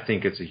 I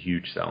think it's a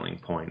huge selling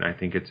point. I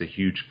think it's a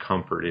huge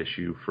comfort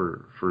issue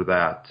for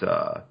that,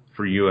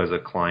 for you as a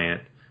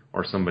client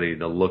or somebody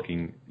to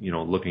looking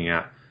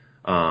at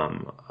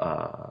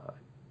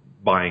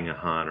buying a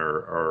hunt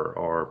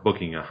or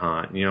booking a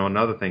hunt.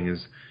 Another thing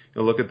is,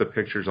 look at the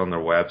pictures on their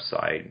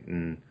website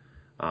and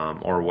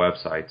or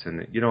websites,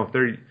 and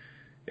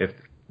if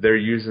they're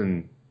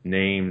using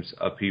names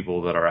of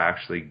people that are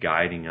actually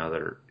guiding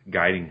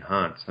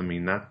hunts,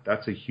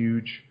 that's a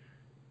huge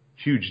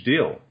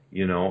deal.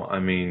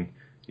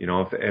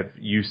 If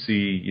you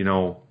see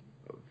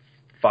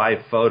 5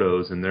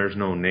 photos and there's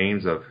no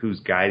names of who's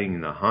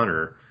guiding the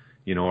hunter,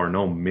 or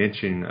no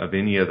mention of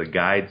any of the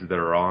guides that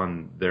are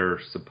on their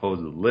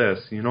supposed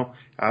list,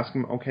 ask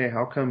them, okay,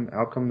 how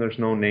come there's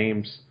no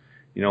names,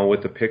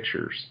 with the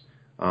pictures?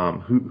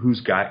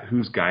 Who's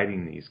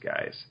guiding these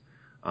guys?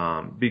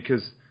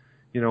 Because,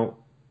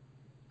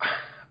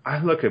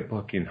 I look at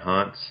booking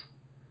hunts,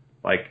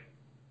 like,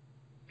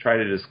 try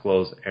to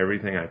disclose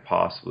everything I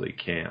possibly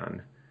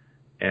can.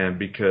 And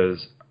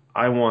because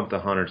I want the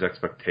hunter's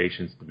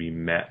expectations to be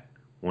met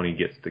when he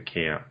gets to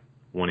camp,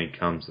 when he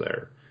comes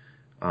there.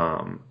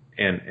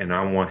 And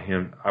I want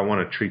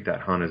to treat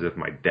that hunt as if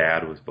my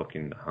dad was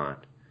booking the hunt.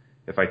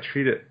 If I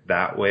treat it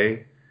that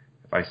way,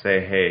 if I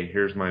say, hey,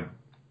 here's my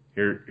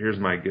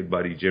good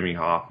buddy Jimmy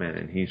Hoffman,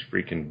 and he's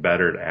freaking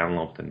better at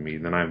antelope than me,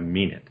 then I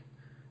mean it.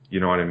 You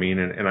know what I mean?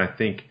 And I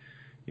think,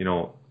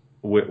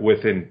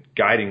 within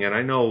guiding, and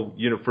I know,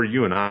 for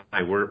you and I,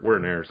 we're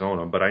in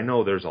Arizona, but I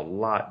know there's a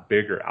lot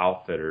bigger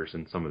outfitters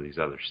in some of these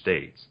other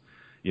states,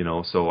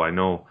 so I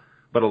know,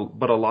 but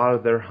a lot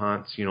of their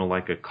hunts,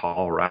 like a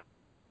Colorado,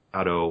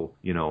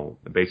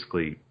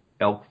 basically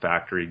elk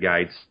factory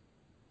guides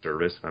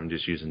service, I'm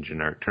just using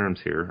generic terms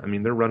here. I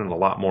mean, they're running a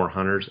lot more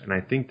hunters, and I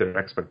think their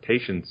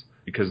expectations,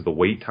 because the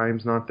wait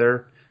time's not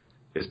there,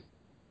 is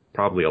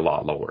probably a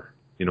lot lower.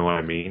 You know what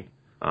I mean?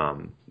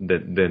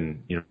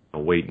 Than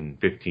waiting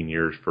 15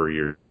 years for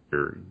your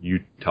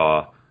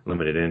Utah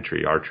limited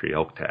entry archery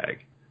elk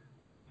tag.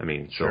 I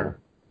mean, sure.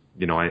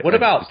 So what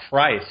about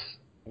price?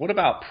 What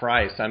about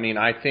price? I mean,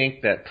 I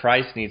think that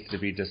price needs to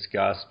be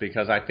discussed,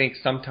 because I think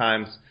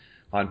sometimes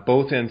on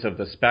both ends of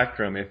the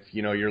spectrum, if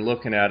you're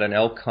looking at an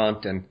elk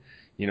hunt and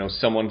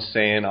someone's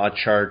saying I'll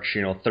charge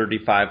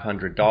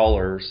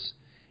 $3,500,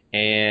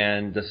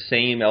 and the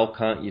same elk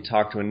hunt you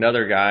talk to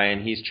another guy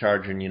and he's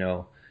charging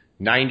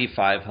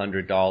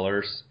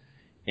 $9,500,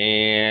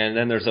 and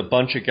then there's a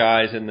bunch of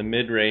guys in the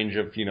mid range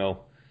of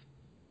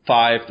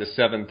 $5,000 to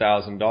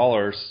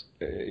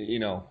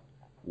 $7,000.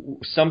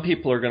 Some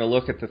people are going to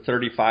look at the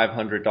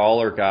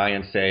 $3,500 guy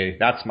and say,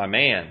 that's my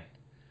man.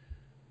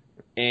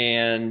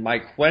 And my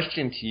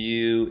question to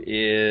you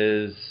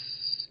is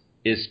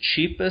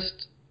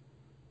cheapest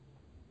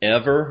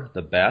ever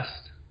the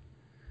best?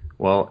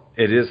 Well,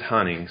 it is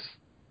hunting.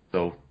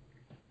 So,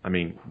 I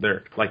mean,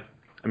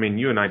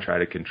 you and I try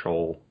to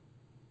control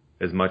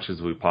as much as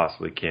we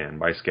possibly can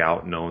by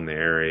scout, knowing the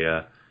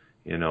area,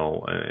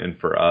 and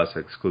for us,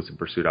 Exclusive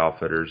Pursuit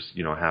Outfitters,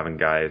 having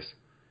guys,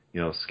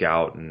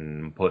 scout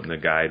and putting the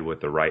guide with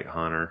the right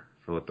hunter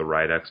with the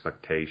right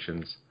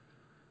expectations.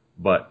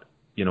 But,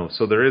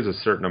 so there is a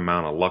certain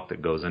amount of luck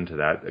that goes into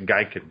that. A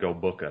guy could go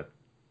book a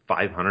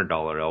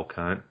 $500 elk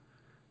hunt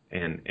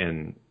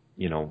and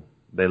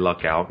they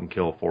luck out and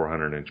kill a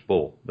 400-inch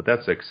bull. But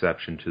that's the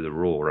exception to the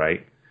rule,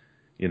 right?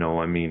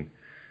 I mean,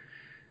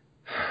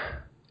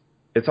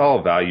 it's all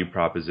a value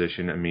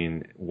proposition. I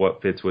mean,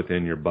 what fits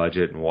within your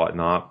budget and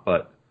whatnot.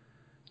 But,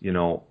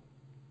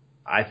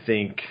 I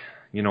think,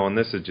 and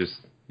this is just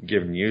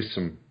giving you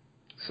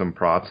some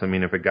props. I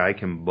mean, if a guy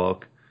can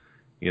book,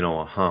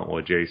 a hunt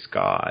with Jay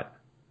Scott,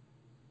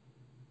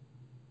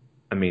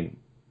 I mean,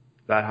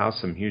 that has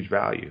some huge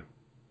value.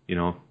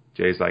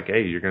 Jay's like,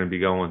 hey, you're going to be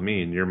going with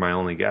me and you're my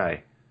only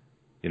guy.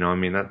 I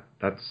mean,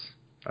 that's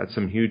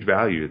some huge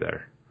value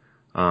there.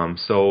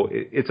 So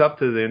it's up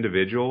to the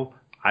individual.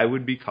 I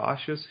would be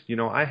cautious.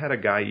 I had a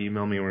guy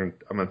email me. I'm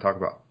going to talk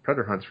about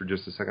predator hunts for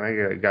just a second. I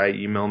got a guy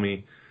email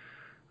me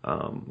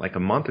like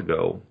a month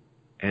ago,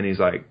 and he's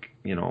like,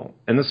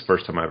 and this is the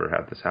first time I ever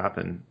had this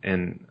happen.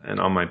 And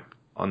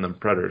on the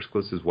Predator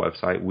Exclusives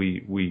website,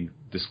 we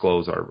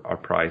disclose our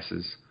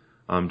prices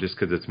just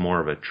because it's more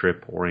of a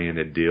trip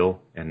oriented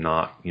deal and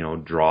not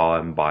draw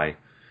them by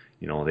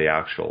the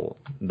actual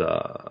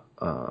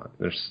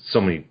there's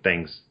so many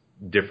things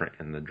different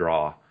in the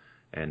draw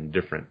and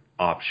different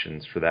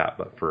options for that.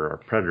 But for our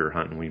predator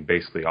hunting, we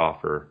basically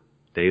offer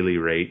daily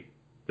rate.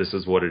 This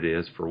is what it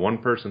is for one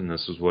person.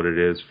 This is what it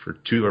is for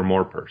two or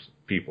more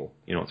people.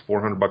 It's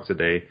 $400 a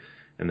day,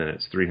 and then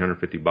it's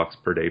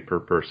 $350 per day per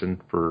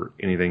person for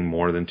anything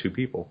more than two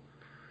people.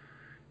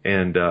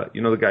 And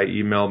the guy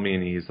emailed me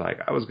and he's like,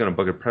 I was going to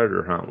book a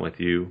predator hunt with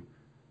you,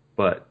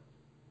 but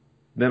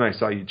then I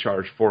saw you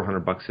charge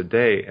 $400 a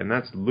day, and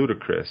that's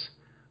ludicrous.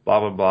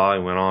 Blah, blah, blah.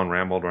 He went on,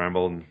 rambled,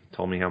 and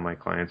told me how my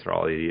clients are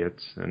all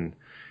idiots. And,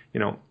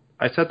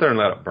 I sat there and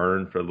let it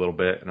burn for a little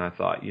bit, and I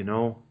thought,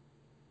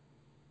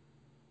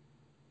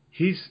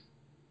 he's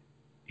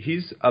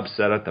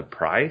upset at the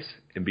price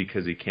and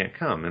because he can't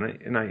come.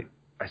 And I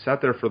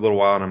sat there for a little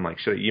while, and I'm like,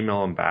 should I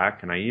email him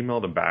back? And I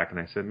emailed him back, and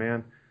I said,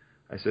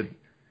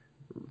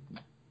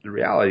 the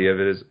reality of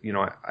it is,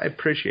 I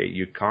appreciate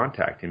you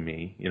contacting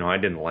me. I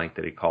didn't like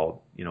that he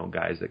called,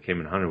 guys that came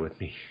and hunted with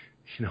me,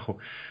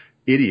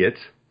 idiots.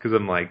 Because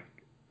I'm like,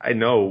 I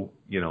know,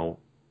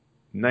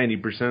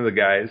 90% of the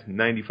guys,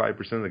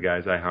 95% of the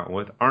guys I hunt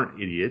with aren't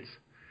idiots.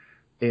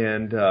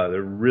 And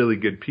they're really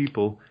good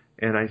people.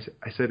 And I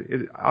said,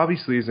 it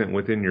obviously isn't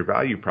within your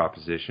value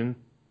proposition,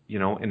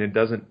 and it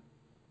doesn't.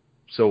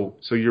 So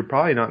you're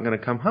probably not going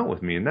to come hunt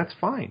with me, and that's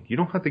fine. You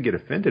don't have to get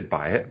offended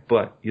by it,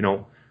 but,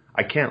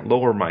 I can't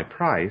lower my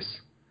price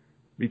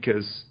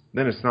because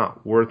then it's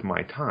not worth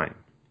my time.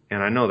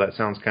 And I know that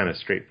sounds kind of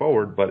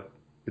straightforward, but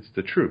it's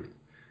the truth.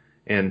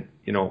 And,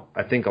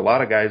 I think a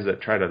lot of guys that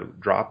try to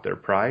drop their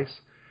price,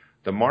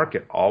 the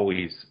market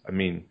always,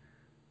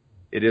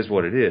 it is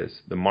what it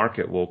is. The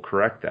market will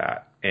correct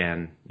that.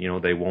 And,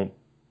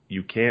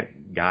 you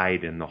can't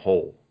guide in the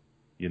hole,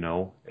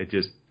 it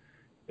just.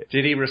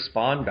 Did he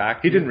respond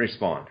back? He didn't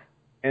respond.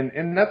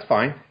 and that's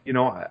fine. You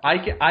know,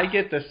 I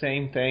get the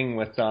same thing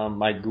with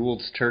my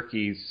Gould's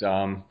turkeys.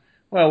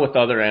 Well, with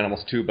other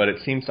animals too, but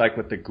it seems like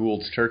with the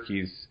Gould's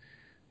turkeys,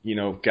 you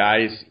know,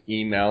 guys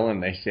email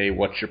and they say,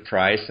 "What's your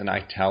price?" And I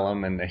tell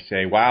them, and they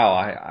say, "Wow,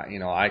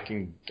 I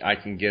can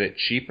get it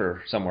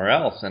cheaper somewhere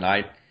else." And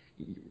I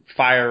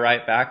fire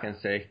right back and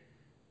say,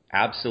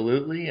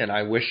 "Absolutely, and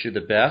I wish you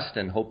the best,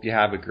 and hope you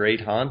have a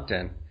great hunt.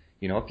 And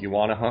you know, if you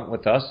want to hunt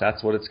with us,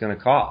 that's what it's going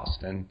to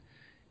cost." And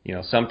you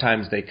know,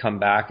 sometimes they come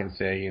back and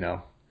say, you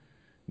know,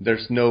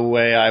 "There's no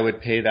way I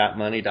would pay that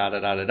money, da da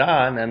da da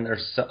da." And then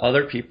there's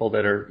other people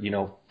that are, you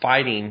know,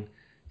 fighting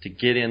to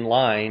get in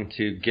line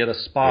to get a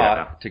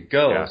spot to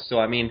go. Yeah. So,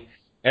 I mean,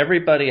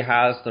 everybody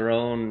has their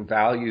own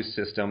value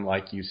system,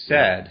 like you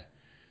said. Yeah.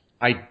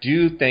 I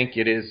do think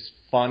it is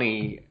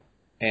funny,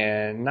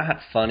 and not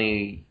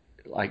funny,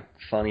 like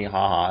funny,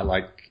 haha.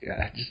 Like,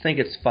 I just think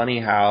it's funny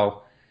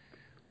how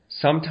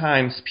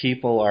sometimes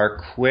people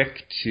are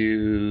quick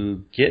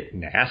to get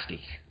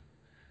nasty.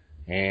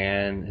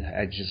 And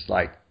I just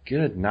like,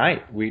 good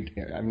night.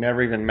 I've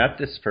never even met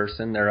this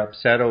person. They're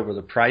upset over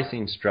the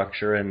pricing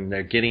structure and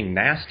they're getting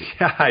nasty.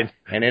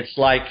 And it's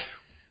like,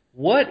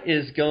 what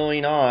is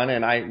going on?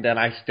 And then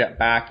I step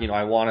back. You know,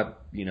 I want to,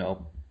 you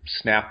know,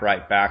 snap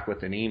right back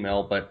with an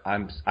email, but I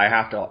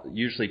have to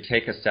usually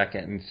take a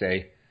second and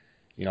say,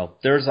 you know,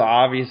 there's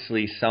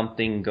obviously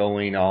something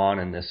going on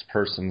in this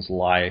person's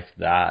life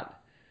that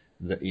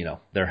you know,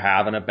 they're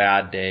having a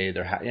bad day.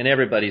 And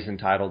everybody's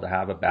entitled to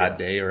have a bad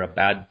day or a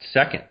bad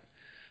second.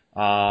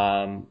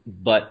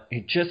 But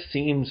it just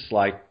seems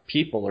like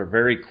people are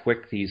very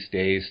quick these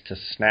days to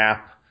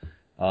snap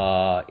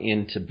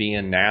into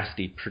being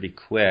nasty pretty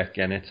quick,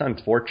 and it's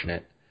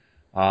unfortunate.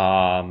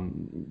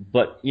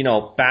 But, you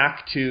know,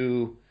 back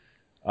to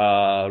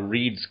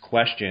Reed's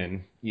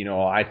question, you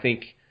know, I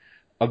think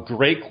a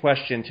great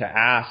question to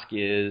ask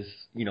is,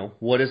 you know,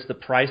 what is the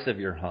price of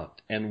your hunt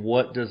and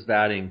what does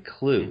that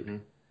include? Mm-hmm.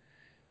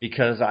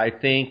 Because I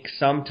think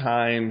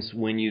sometimes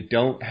when you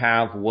don't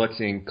have what's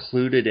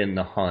included in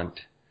the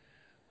hunt,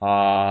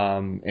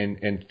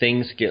 and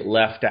things get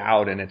left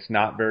out and it's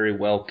not very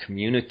well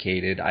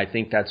communicated, I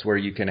think that's where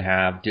you can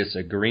have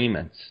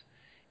disagreements.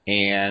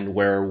 And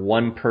where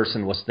one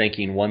person was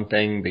thinking one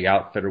thing, the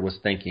outfitter was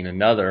thinking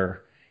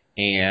another,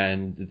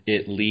 and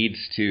it leads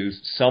to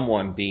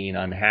someone being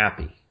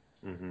unhappy.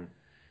 Mm-hmm.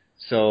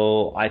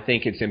 So I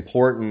think it's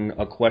important,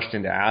 a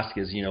question to ask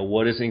is, you know,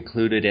 what is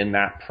included in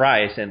that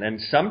price? And then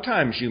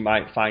sometimes you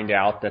might find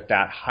out that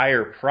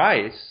higher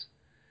price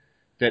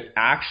that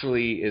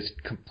actually is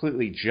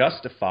completely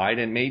justified,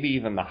 and maybe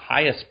even the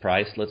highest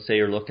price, let's say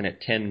you're looking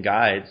at 10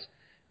 guides,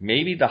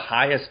 maybe the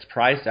highest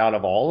price out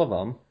of all of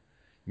them,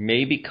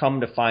 maybe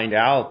come to find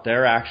out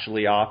they're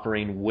actually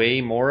offering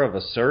way more of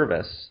a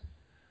service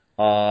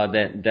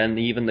than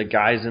even the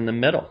guys in the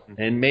middle,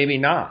 and maybe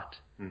not.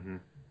 Mm-hmm.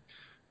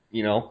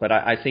 You know, but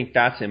I think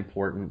that's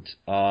important.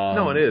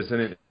 No, it is,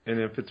 and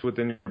if it's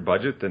within your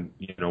budget, then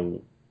you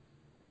know,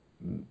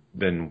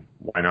 then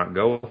why not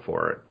go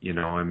for it? You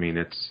know, I mean,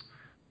 it's,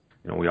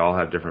 you know, we all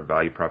have different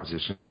value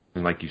propositions,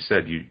 and like you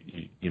said,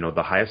 you know,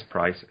 the highest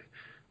price,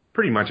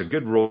 pretty much a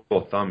good rule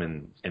of thumb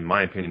in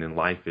my opinion in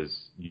life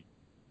is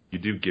you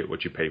do get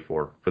what you pay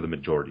for the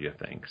majority of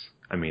things.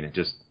 I mean, it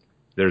just,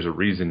 there's a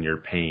reason you're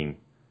paying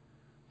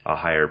a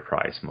higher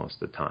price most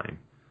of the time,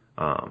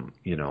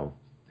 you know.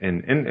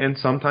 And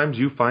sometimes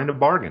you find a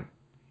bargain.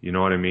 You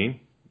know what I mean?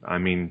 I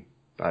mean,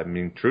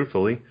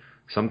 truthfully,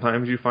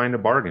 sometimes you find a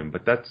bargain,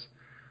 but that's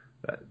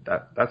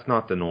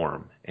not the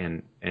norm.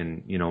 And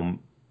you know,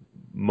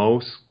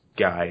 most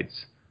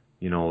guides,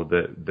 you know,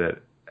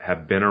 that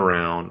have been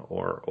around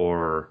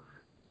or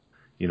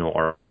you know,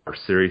 are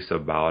serious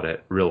about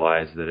it,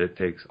 realize that it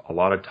takes a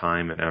lot of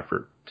time and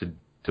effort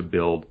to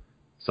build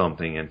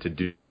something and to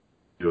do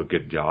a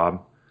good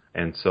job.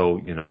 And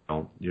so, you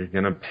know, you're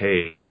going to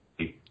pay,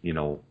 you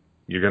know,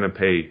 you're going to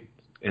pay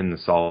in the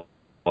solid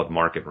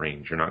market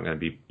range. You're not going to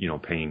be, you know,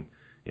 paying,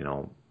 you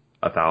know,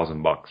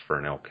 $1,000 for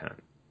an elk hunt,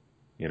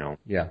 you know.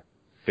 Yeah.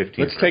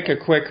 15. Let's take a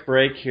quick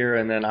break here,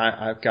 and then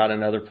I've got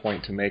another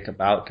point to make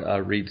about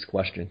Reed's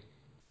question.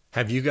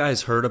 Have you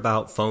guys heard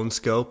about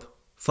PhoneScope?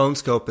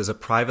 PhoneScope is a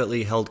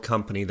privately held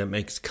company that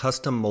makes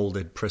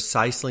custom-molded,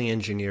 precisely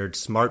engineered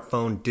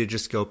smartphone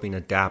digiscoping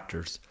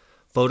adapters.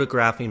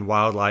 Photographing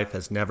wildlife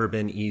has never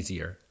been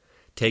easier.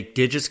 Take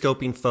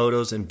digiscoping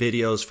photos and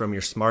videos from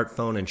your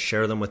smartphone and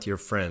share them with your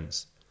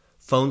friends.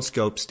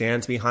 PhoneScope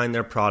stands behind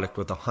their product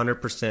with a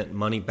 100%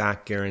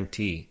 money-back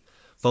guarantee.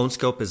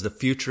 PhoneScope is the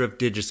future of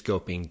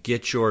digiscoping.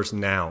 Get yours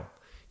now.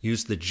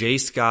 Use the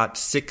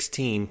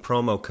JScott16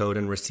 promo code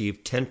and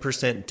receive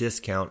 10%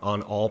 discount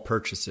on all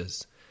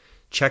purchases.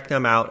 Check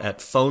them out at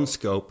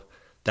PhoneScope,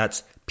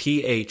 that's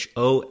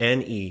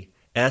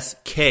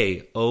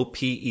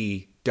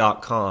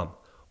PhoneSkope.com,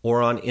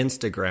 or on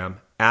Instagram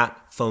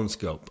at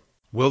PhoneScope.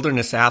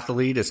 Wilderness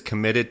Athlete is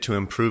committed to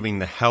improving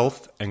the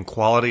health and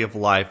quality of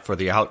life for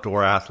the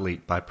outdoor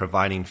athlete by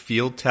providing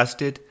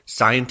field-tested,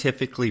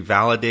 scientifically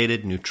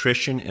validated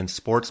nutrition and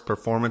sports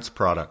performance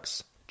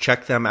products.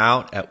 Check them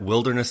out at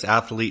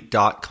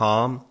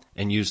wildernessathlete.com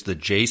and use the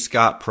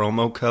JScott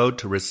promo code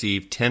to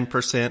receive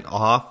 10%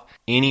 off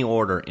any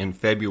order in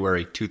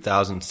February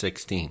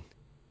 2016.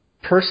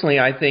 Personally,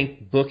 I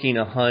think booking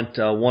a hunt,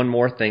 one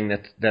more thing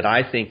that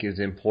I think is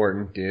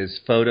important is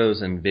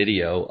photos and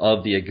video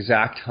of the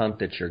exact hunt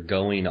that you're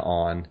going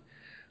on.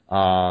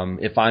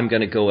 If I'm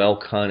going to go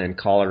elk hunt in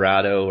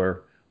Colorado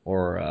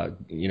or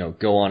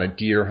go on a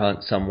deer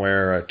hunt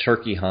somewhere, a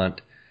turkey hunt,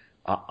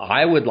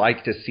 I would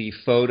like to see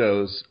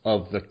photos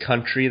of the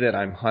country that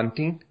I'm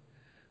hunting.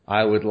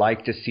 I would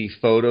like to see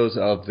photos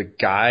of the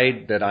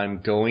guide that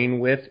I'm going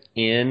with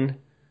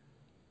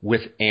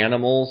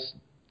animals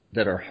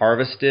that are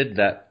harvested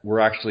that we're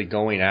actually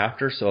going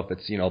after. So if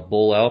it's,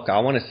 bull elk, I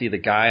want to see the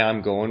guy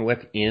I'm going with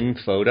in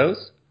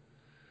photos.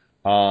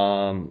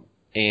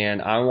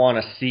 And I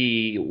want to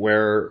see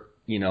where,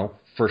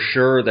 for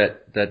sure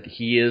that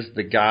he is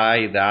the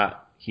guy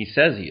that he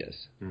says he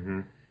is. Mm-hmm.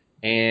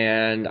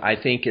 And I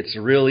think it's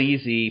real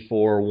easy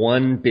for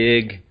one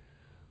big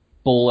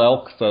bull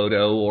elk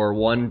photo or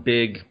one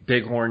big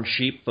bighorn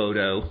sheep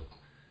photo,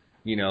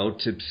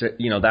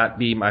 that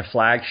be my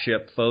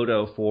flagship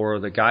photo for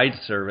the guide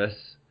service.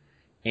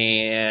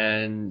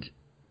 And,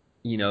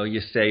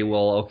 you say,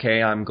 well,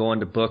 okay, I'm going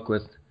to book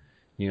with,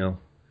 Joe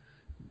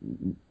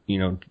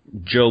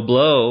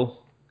Blow,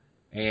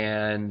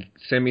 and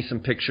send me some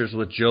pictures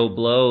with Joe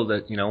Blow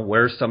that,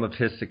 where's some of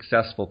his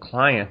successful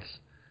clients.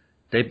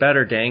 They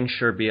better dang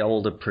sure be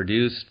able to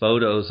produce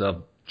photos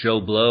of Joe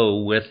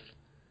Blow with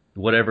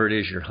whatever it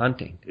is you're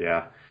hunting.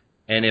 Yeah.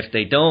 And if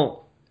they don't,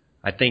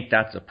 I think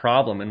that's a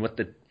problem. And with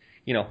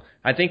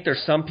I think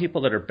there's some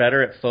people that are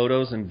better at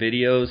photos and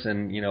videos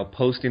and,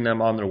 posting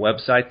them on their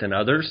website than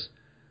others.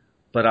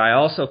 But I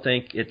also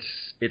think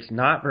it's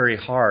not very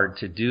hard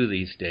to do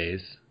these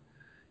days.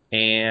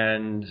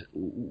 And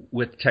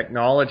with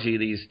technology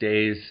these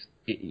days,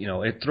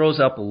 it throws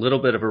up a little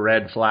bit of a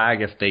red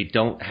flag if they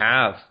don't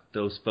have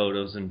those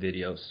photos and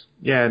videos.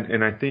 Yeah,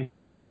 and I think,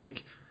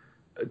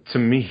 to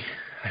me,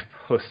 I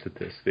posted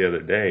this the other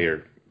day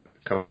or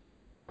a couple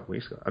of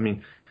weeks ago. I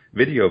mean,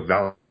 video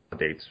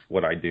validates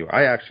what I do.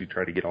 I actually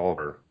try to get all of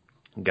our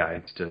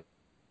guides to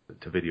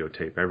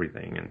videotape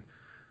everything, and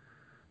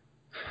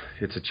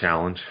it's a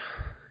challenge.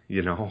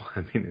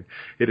 I mean,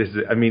 it is.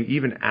 I mean,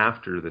 even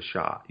after the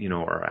shot,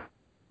 or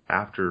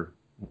after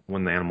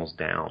when the animal's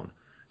down,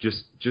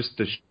 just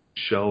to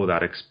show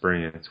that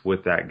experience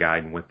with that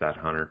guide and with that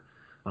hunter.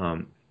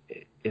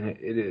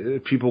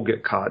 People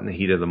get caught in the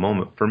heat of the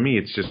moment. For me,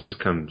 it just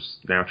comes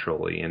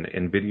naturally,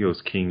 and video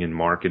is king in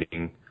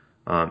marketing.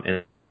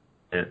 And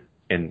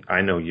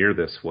I know you're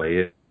this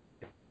way.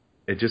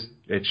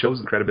 It shows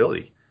the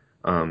credibility.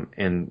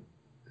 And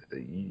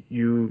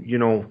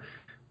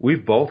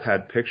we've both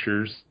had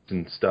pictures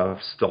and stuff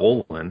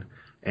stolen,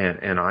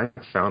 and I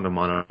found them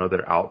on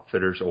other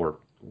outfitters or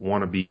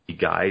wannabe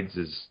guides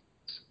as,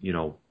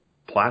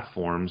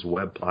 platforms,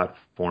 web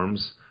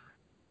platforms,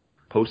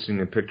 posting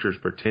the pictures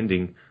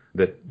pretending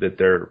that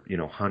they're,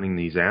 hunting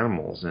these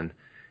animals. And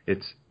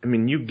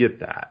you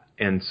get that.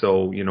 And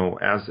so,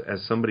 as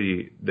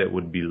somebody that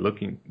would be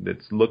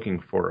that's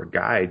looking for a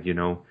guide, you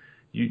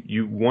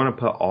want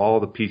to put all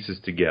the pieces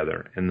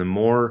together. And the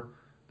more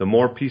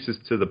pieces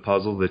to the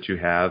puzzle that you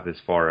have,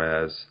 as far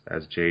as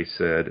Jay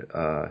said,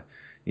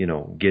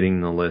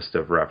 getting the list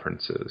of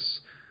references,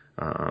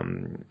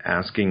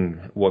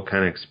 asking what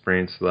kind of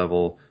experience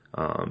level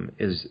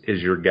is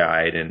your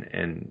guide,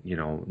 and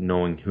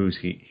knowing who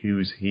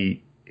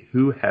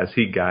has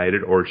he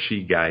guided or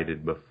she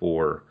guided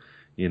before.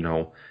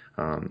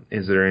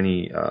 Is there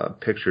any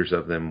pictures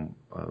of them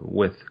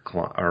with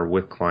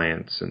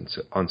clients and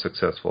on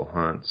successful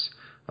hunts?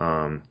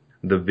 The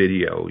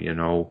video,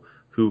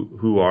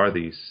 who are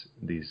these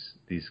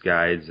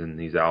guides and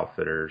these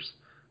outfitters,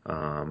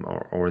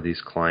 or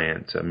these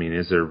clients? I mean,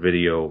 is there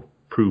video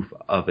proof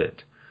of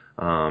it?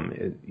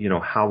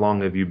 How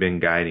long have you been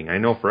guiding? I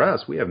know for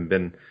us, we haven't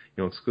been,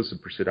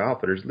 Exclusive Pursuit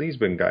Outfitters. Lee's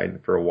been guiding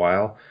for a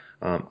while.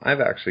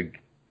 I've actually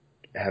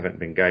haven't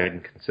been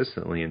guiding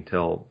consistently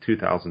until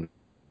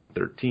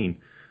 2013.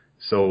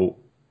 So,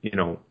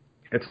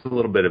 it's a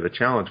little bit of a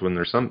challenge when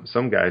there's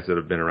some guys that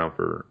have been around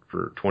for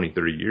 20,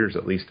 30 years,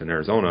 at least in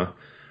Arizona.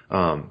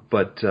 So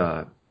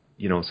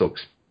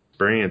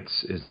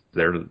experience is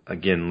there.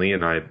 Again,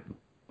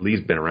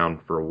 Lee's been around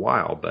for a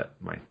while, but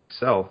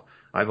myself,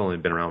 I've only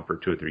been around for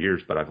 2 or 3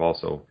 years, but I've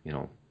also,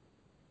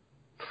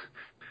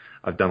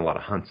 I've done a lot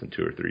of hunts in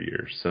 2 or 3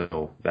 years.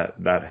 So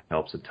that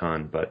helps a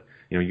ton. But,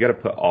 you got to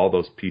put all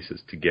those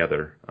pieces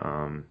together,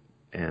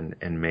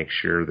 and make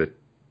sure that,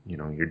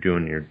 you're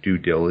doing your due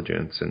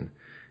diligence and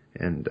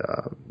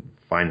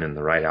finding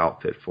the right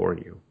outfit for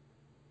you.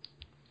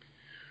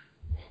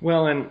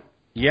 Well, and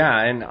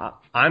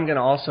I'm going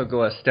to also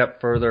go a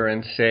step further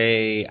and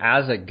say,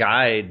 as a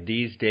guide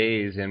these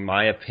days, in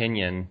my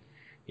opinion,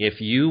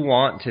 if you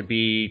want to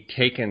be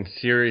taken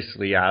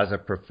seriously as a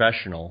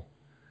professional,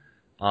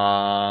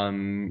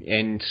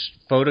 and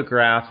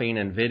photographing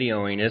and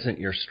videoing isn't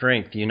your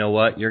strength, you know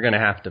what? You're going to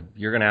have to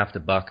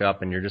buck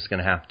up, and you're just going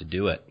to have to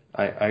do it.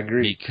 I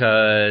agree.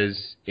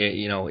 Because,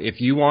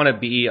 if you want to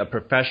be a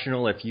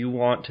professional, if you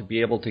want to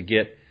be able to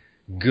get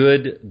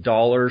good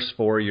dollars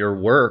for your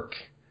work,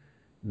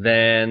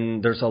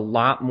 then there's a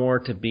lot more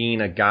to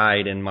being a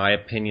guide, in my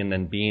opinion,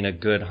 than being a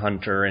good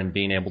hunter and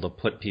being able to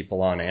put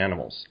people on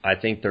animals. I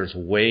think there's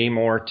way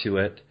more to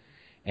it.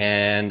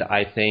 And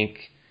I think,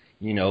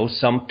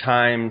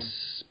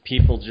 sometimes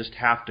people just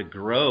have to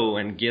grow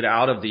and get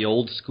out of the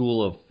old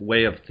school of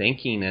way of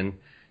thinking and,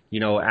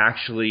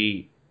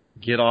 actually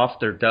get off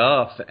their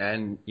duff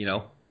and,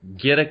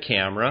 get a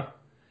camera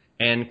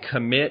and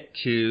commit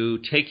to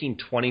taking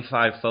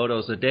 25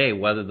 photos a day,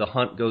 whether the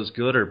hunt goes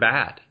good or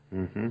bad.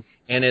 Mm-hmm.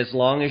 And as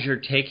long as you're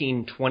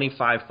taking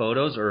 25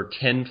 photos or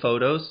 10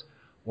 photos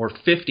or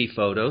 50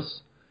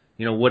 photos,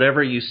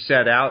 whatever you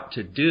set out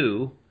to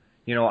do,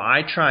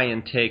 I try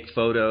and take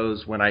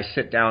photos when I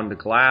sit down to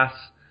glass,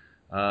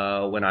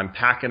 when I'm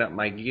packing up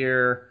my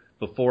gear,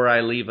 before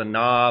I leave a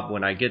knob,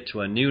 when I get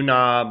to a new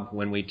knob,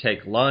 when we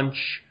take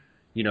lunch,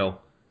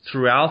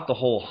 throughout the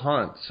whole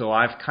hunt. So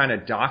I've kind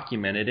of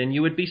documented, and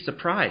you would be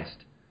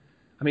surprised.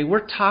 I mean,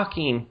 we're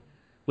talking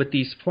with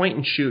these point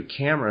and shoot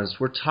cameras,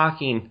 we're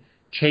talking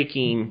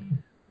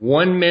taking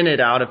 1 minute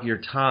out of your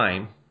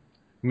time,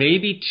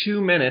 maybe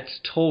 2 minutes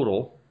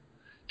total,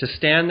 to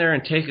stand there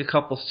and take a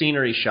couple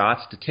scenery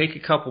shots, to take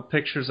a couple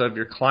pictures of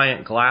your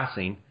client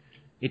glassing.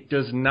 It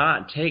does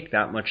not take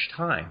that much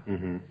time.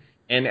 Mm-hmm.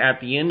 And at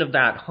the end of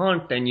that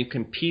hunt, then you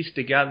can piece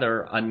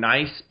together a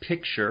nice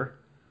picture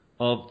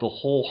of the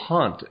whole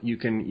hunt. You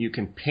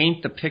can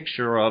paint the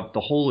picture of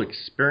the whole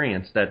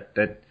experience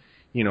that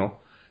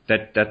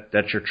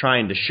you're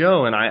trying to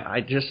show. And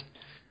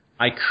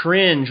I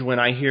cringe when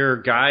I hear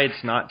guides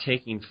not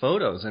taking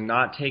photos and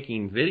not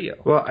taking video.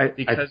 Well,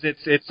 because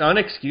it's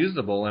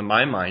unexcusable in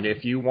my mind.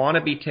 If you want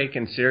to be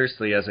taken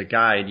seriously as a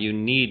guide, you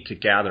need to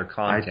gather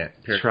content.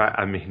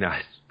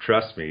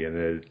 Trust me,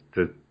 and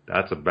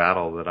that's a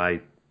battle that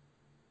I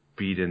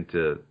beat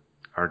into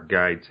our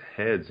guides'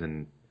 heads,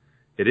 and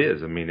it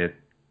is. I mean, it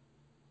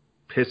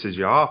pisses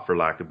you off, for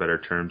lack of better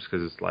terms,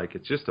 because it's like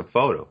it's just a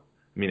photo.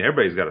 I mean,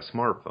 everybody's got a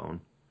smartphone.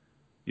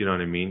 You know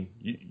what I mean?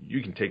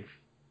 You can take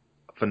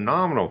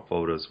phenomenal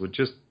photos with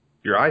just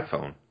your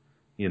iPhone,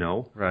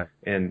 Right.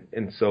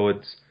 And so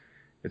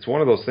it's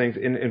one of those things,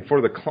 and for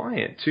the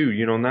client too,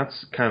 and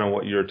that's kind of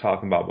what you were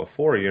talking about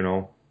before,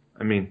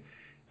 I mean,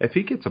 if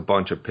he gets a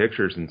bunch of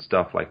pictures and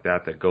stuff like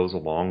that goes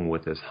along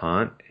with his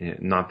hunt,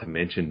 not to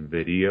mention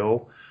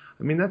video,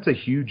 I mean, that's a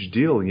huge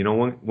deal.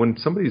 When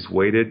somebody's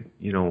waited,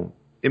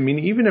 I mean,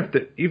 even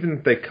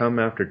if they come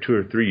after 2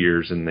 or 3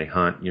 years and they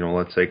hunt,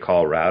 let's say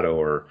Colorado,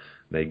 or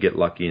they get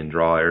lucky and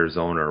draw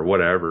Arizona or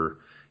whatever,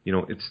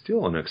 it's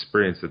still an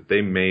experience that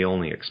they may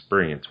only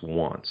experience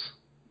once,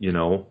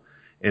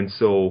 And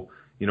so,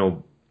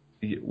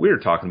 we were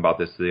talking about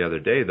this the other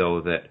day,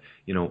 though, that,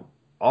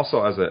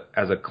 also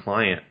as a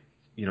client,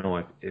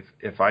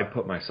 if I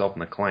put myself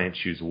in the client's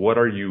shoes, what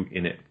are you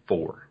in it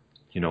for?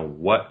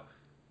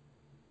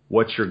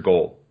 What's your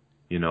goal?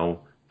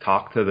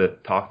 Talk to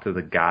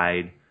the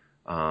guide,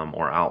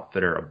 or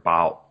outfitter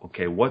about,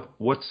 okay,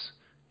 what's,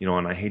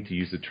 and I hate to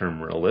use the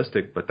term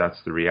realistic, but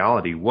that's the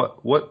reality.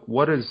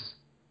 What is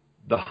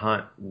the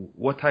hunt?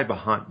 What type of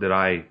hunt did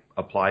I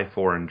apply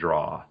for and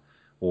draw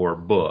or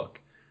book,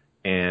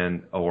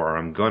 or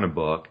I'm going to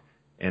book,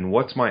 and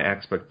what's my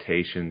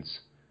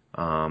expectations,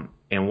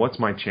 and what's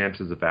my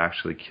chances of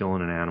actually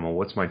killing an animal?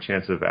 What's my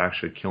chances of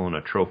actually killing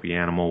a trophy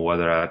animal,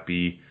 whether that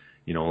be,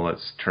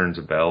 let's turns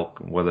of elk,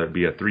 whether it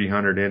be a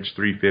 300-inch,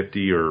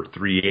 350, or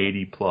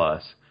 380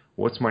 plus.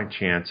 What's my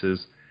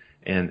chances?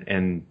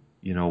 And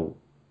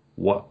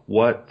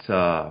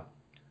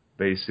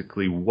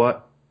basically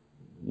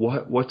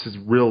what's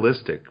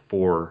realistic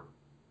for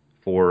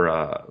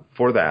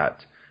that?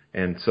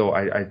 And so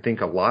I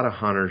think a lot of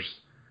hunters,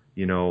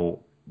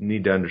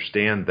 need to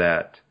understand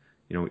that,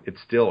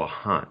 it's still a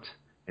hunt.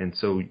 And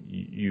so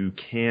you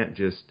can't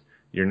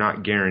you're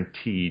not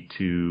guaranteed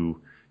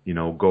to,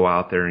 go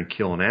out there and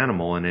kill an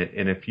animal. And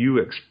if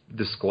you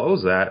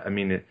disclose that, I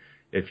mean,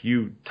 if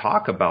you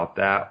talk about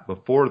that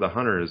before the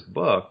hunter is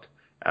booked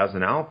as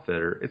an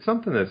outfitter, it's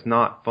something that's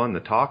not fun to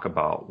talk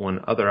about when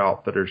other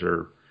outfitters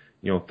are,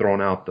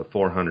 throwing out the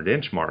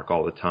 400-inch mark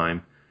all the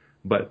time.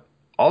 But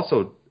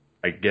also,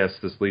 I guess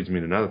this leads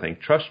me to another thing.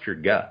 Trust your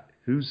gut.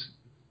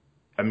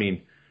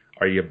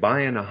 Are you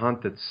buying a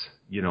hunt that's,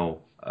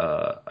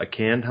 a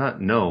canned hunt?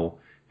 No.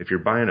 If you're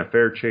buying a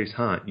fair chase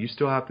hunt, you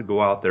still have to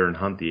go out there and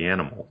hunt the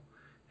animal.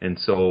 And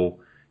so,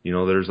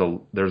 there's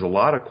a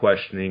lot of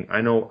questioning.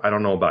 I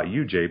don't know about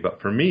you, Jay,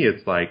 but for me,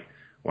 it's like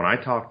when I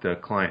talk to a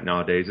client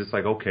nowadays, it's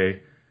like,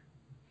 okay,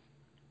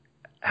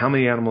 how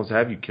many animals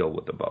have you killed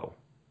with a bow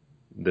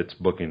that's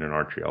booking an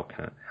archery elk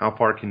hunt? How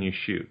far can you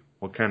shoot?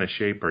 What kind of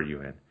shape are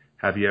you in?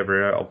 Have you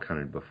ever elk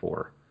hunted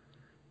before?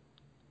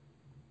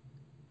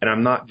 And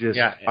I'm not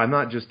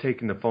just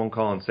taking the phone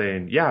call and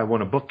saying, yeah, I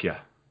want to book you.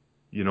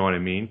 You know what I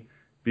mean?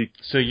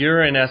 So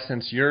you're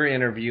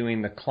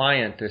interviewing the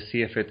client to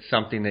see if it's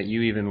something that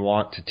you even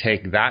want to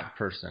take that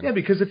person. Yeah,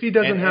 because if he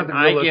doesn't have the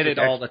realistic I get it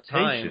all the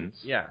time.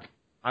 expectations, Yeah.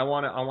 I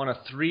want a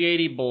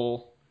 380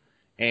 bull,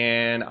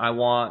 and I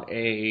want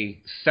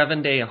a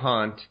 7-day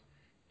hunt,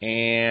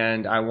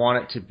 and I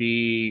want it to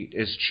be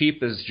as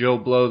cheap as Joe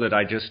Blow that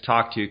I just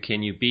talked to.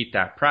 Can you beat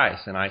that price?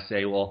 And I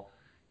say, well,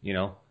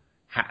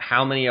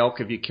 how many elk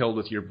have you killed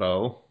with your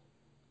bow?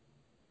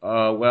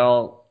 I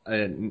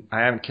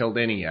haven't killed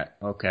any yet.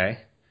 Okay.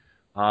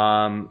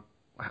 What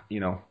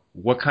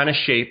kind of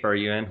shape are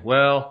you in?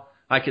 Well,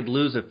 I could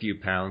lose a few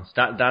pounds.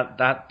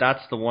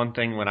 That's the one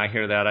thing when I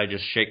hear that, I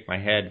just shake my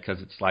head,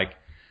 because it's like,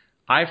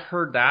 I've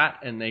heard that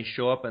and they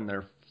show up and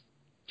they're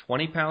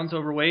 20 pounds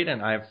overweight,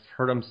 and I've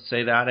heard them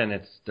say that and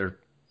they're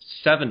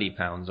 70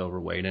 pounds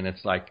overweight, and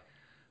it's like,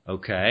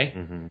 okay.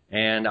 Mm-hmm.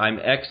 And I'm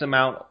X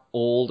amount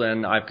old,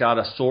 and I've got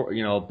a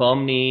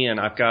bum knee, and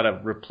I've got a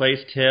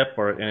replaced hip,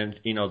 and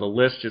the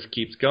list just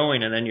keeps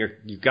going. And then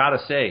you've got to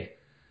say,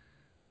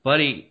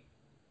 buddy,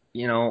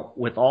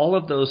 with all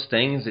of those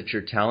things that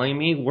you're telling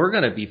me, we're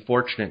going to be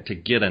fortunate to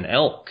get an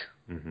elk.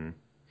 Mm-hmm.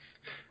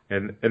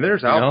 And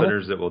there's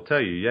outfitters that will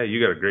tell you, yeah, you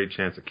got a great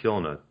chance of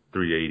killing a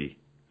 380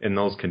 in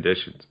those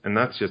conditions. And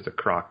that's just a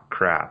crock of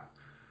crap,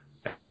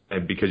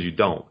 and because you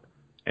don't.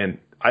 And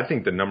I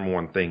think the number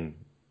one thing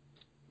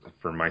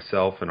for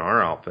myself and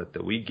our outfit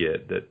that we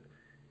get that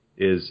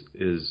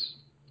is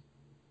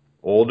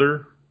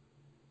older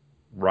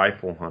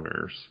rifle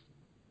hunters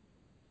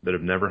that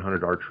have never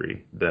hunted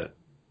archery, that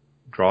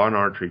draw an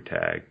archery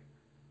tag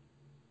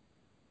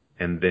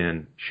and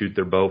then shoot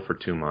their bow for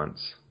 2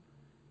 months.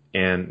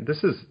 And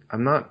this is,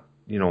 I'm not,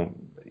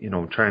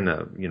 trying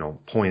to,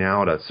 point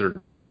out a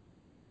certain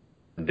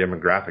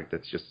demographic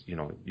that's just,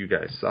 you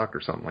guys suck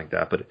or something like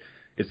that, but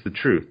it's the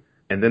truth.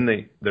 And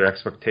then their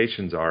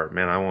expectations are,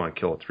 man, I want to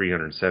kill a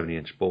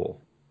 370-inch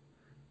bull.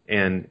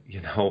 And,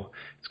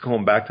 it's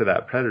going back to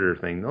that predator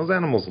thing. Those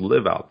animals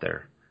live out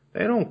there.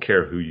 They don't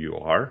care who you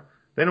are.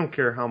 They don't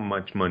care how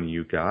much money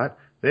you got.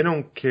 They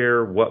don't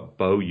care what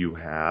bow you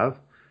have.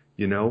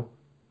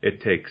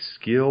 It takes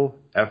skill,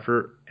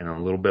 effort, and a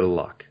little bit of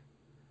luck.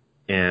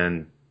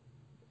 And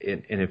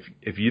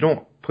if you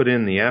don't put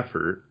in the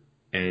effort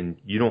and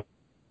you don't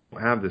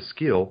have the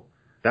skill,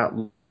 that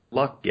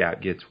luck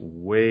gap gets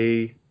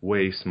way,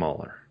 way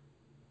smaller.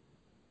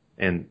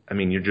 And I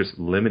mean, you're just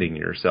limiting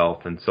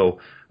yourself. And so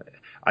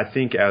I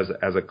think as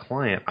a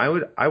client, I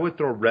would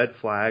throw red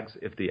flags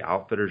if the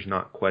outfitter's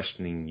not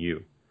questioning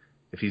you,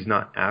 if he's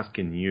not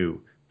asking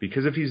you.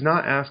 Because if he's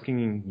not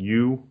asking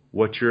you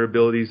what your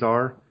abilities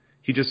are,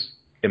 he just,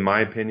 in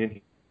my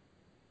opinion,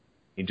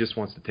 he just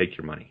wants to take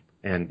your money.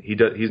 And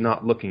he's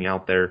not looking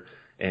out there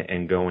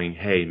and going,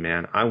 hey,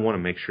 man, I want to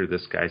make sure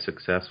this guy's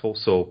successful.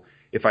 So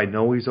if I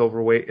know he's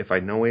overweight, if I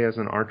know he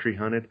hasn't archery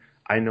hunted,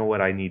 I know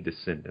what I need to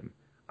send him.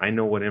 I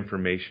know what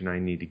information I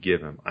need to give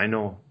him. I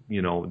know,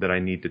 that I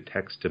need to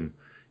text him,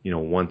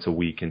 once a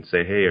week and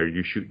say, hey, are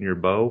you shooting your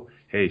bow?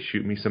 Hey,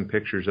 shoot me some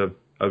pictures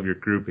of your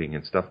grouping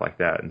and stuff like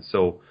that. And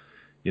so,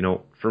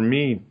 for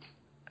me,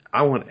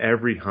 I want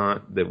every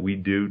hunt that we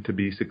do to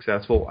be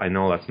successful. I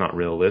know that's not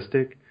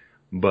realistic,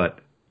 but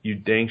you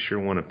dang sure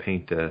want to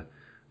paint the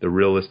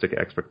realistic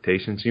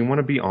expectations. You want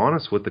to be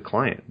honest with the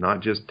client,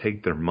 not just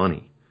take their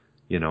money,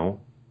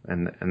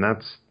 and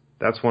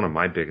that's one of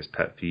my biggest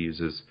pet peeves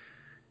is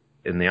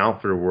in the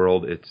outfitter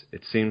world.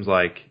 It seems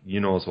like,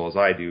 as well as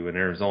I do, in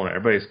Arizona,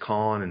 everybody's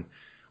calling and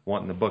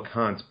wanting to book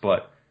hunts,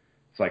 but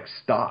it's like,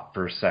 stop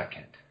for a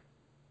second.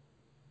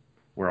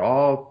 We're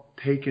all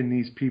taking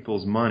these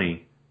people's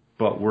money,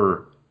 but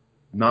we're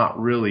not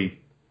really,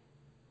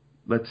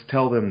 let's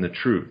tell them the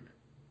truth.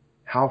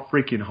 How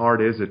freaking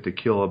hard is it to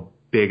kill a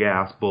big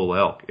ass bull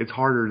elk? It's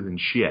harder than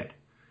shit.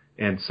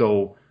 And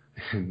so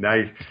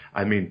now,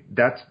 I mean,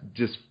 that's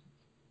just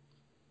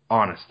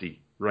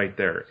honesty right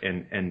there.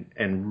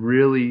 And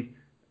really,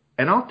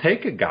 and I'll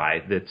take a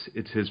guy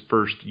it's his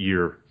first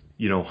year,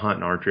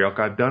 hunting archery elk.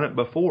 I've done it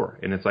before.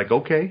 And it's like,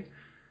 okay,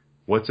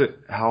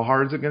 how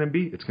hard is it going to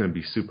be? It's going to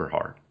be super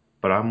hard.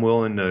 But I'm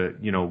willing to,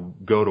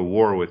 go to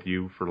war with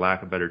you, for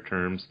lack of better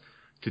terms,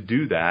 to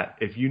do that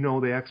if you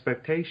know the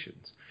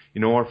expectations.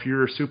 Or if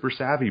you're a super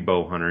savvy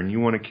bow hunter and you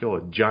want to kill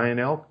a giant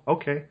elk,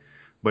 okay.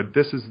 But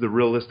this is the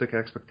realistic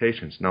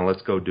expectations. Now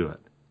let's go do it.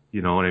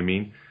 You know what I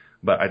mean?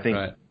 But I think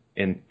right.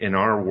 in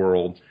our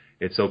world,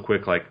 it's so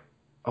quick, like,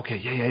 okay,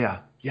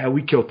 yeah,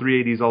 we kill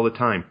 380s all the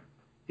time.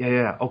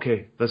 Yeah,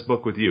 okay, let's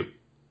book with you.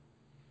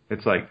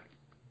 It's like,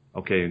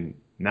 okay,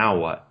 now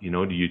what? Do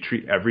you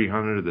treat every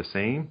hunter the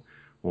same?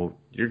 Well,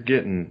 we're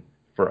getting,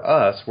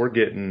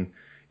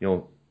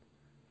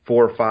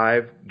 4 or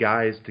 5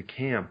 guys to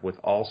camp with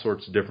all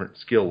sorts of different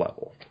skill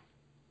level,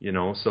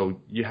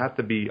 so you have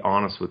to be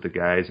honest with the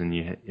guys, and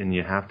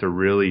you have to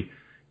really,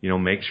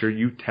 make sure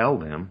you tell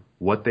them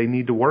what they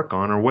need to work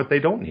on or what they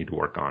don't need to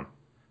work on,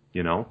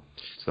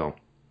 so.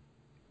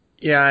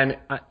 Yeah. And,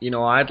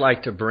 I'd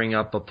like to bring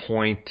up a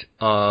point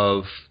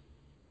of,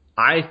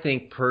 I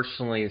think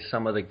personally,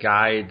 some of the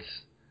guides,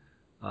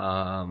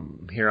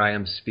 here I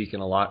am speaking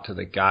a lot to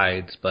the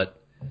guides, but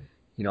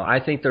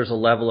I think there's a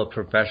level of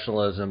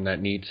professionalism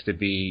that needs to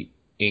be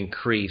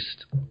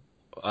increased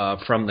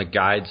from the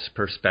guide's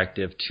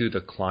perspective to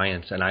the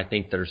clients. And I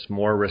think there's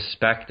more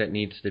respect that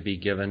needs to be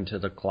given to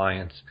the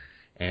clients.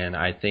 And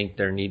I think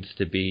there needs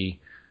to be,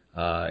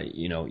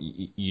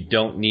 you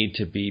don't need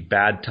to be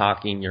bad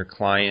talking your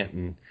client.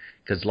 And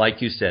because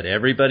like you said,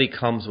 everybody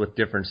comes with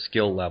different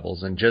skill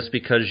levels. And just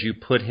because you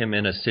put him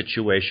in a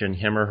situation,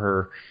 him or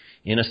her,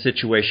 in a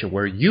situation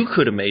where you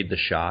could have made the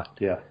shot,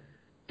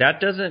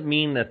 that doesn't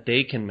mean that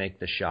they can make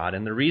the shot.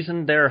 And the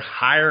reason they're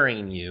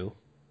hiring you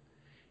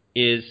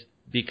is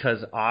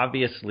because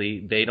obviously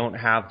they don't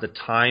have the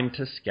time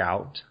to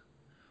scout,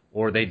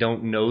 or they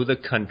don't know the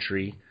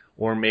country,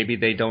 or maybe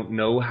they don't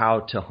know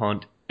how to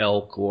hunt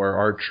elk or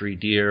archery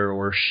deer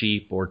or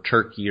sheep or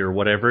turkey or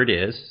whatever it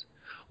is.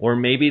 Or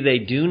maybe they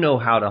do know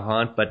how to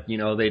hunt, but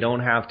they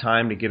don't have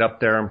time to get up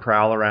there and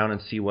prowl around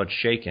and see what's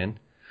shaking.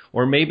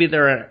 Or maybe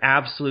they're an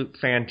absolute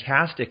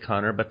fantastic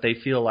hunter, but they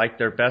feel like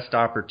their best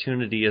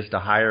opportunity is to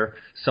hire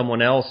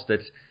someone else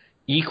that's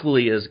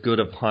equally as good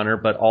of hunter,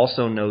 but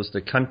also knows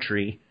the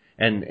country,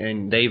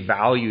 and they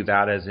value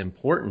that as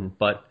important.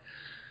 But,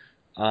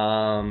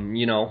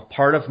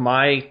 part of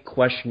my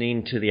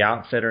questioning to the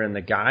outfitter and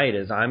the guide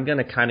is I'm going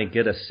to kind of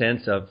get a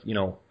sense of,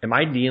 am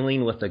I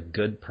dealing with a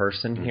good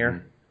person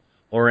here?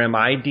 Or am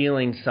I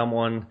dealing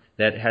someone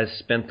that has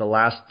spent the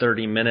last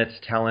 30 minutes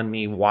telling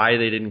me why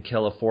they didn't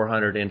kill a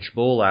 400-inch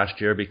bull last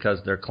year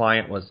because their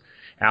client was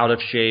out of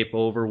shape,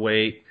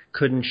 overweight,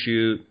 couldn't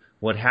shoot,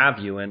 what have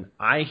you? And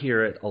I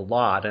hear it a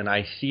lot, and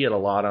I see it a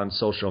lot on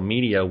social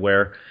media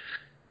where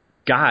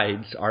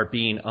guides are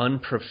being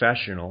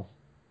unprofessional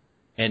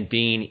and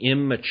being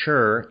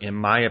immature, in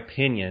my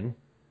opinion,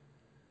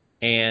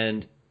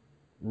 and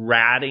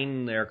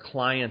ratting their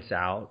clients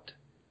out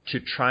to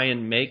try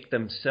and make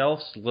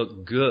themselves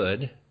look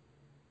good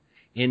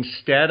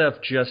instead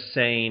of just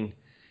saying,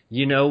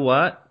 you know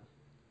what?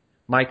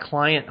 My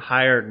client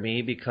hired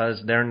me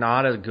because they're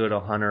not as good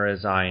a hunter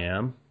as I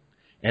am,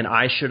 and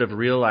I should have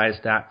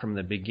realized that from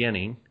the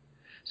beginning.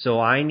 So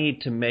I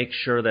need to make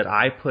sure that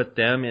I put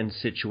them in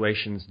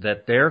situations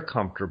that they're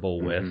comfortable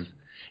with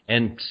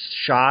and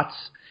shots,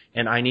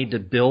 and I need to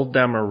build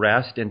them a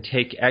rest and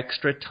take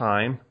extra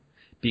time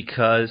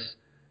because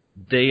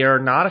they are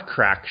not a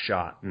crack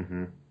shot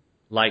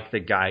like the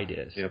guide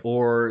is.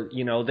 Or,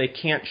 they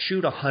can't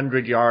shoot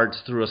 100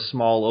 yards through a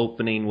small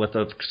opening with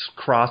a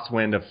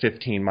crosswind of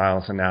 15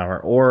 miles an hour.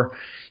 Or,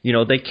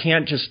 they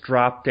can't just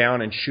drop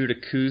down and shoot a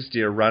coos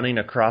deer running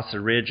across a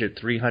ridge at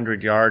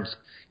 300 yards,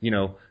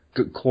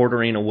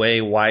 quartering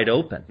away wide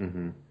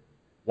open.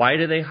 Why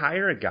do they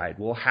hire a guide?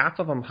 Well, half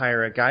of them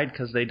hire a guide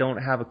because they don't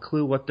have a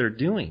clue what they're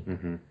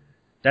doing.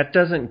 That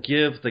doesn't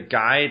give the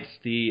guides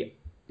the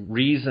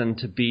reason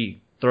to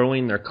be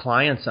throwing their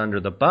clients under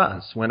the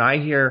bus. When I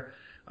hear,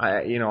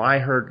 I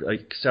heard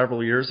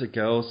several years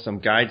ago some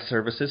guide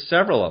services,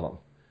 several of them,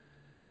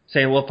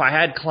 saying, well, if I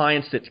had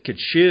clients that could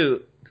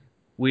shoot,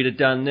 we'd have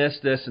done this,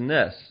 this, and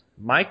this.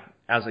 Mike,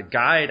 as a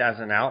guide, as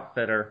an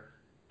outfitter,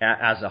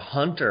 as a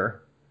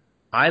hunter,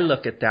 I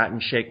look at that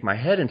and shake my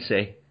head and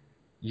say,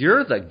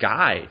 you're the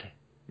guide.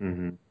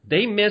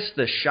 They missed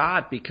the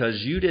shot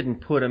because you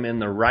didn't put them in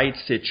the right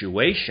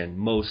situation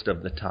most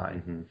of the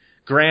time.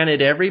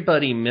 Granted,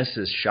 everybody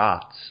misses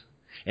shots,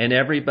 and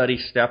everybody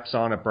steps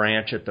on a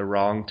branch at the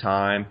wrong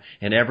time,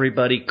 and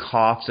everybody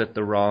coughs at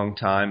the wrong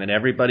time, and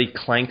everybody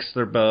clanks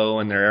their bow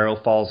and their arrow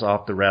falls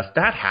off the rest.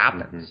 That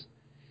happens.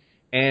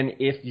 And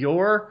if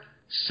you're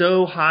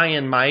so high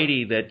and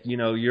mighty that,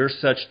 you're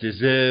such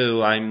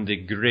I'm the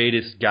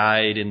greatest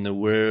guide in the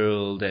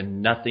world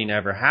and nothing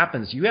ever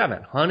happens, you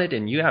haven't hunted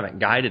and you haven't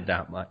guided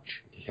that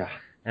much.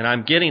 And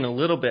I'm getting a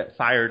little bit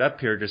fired up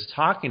here just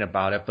talking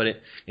about it, but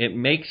it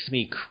makes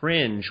me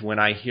cringe when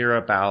I hear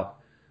about,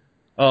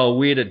 oh,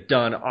 we'd have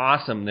done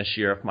awesome this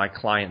year if my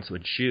clients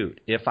would shoot.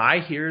 If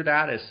I hear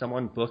that as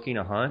someone booking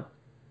a hunt,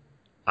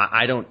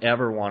 I don't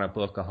ever want to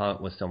book a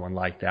hunt with someone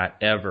like that,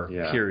 ever,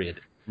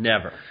 period.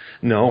 Never.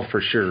 No, for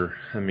sure.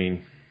 I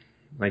mean,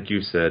 like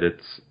you said,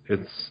 it's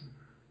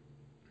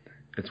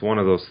one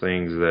of those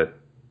things that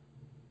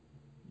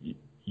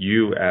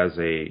you as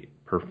a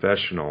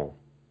professional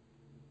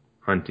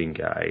hunting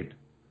guide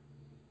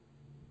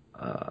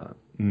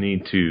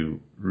need to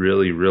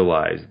really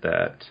realize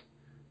that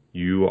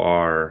you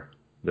are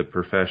the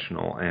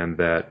professional, and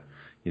that,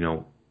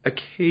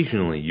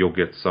 occasionally you'll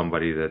get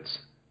somebody that's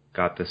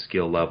got the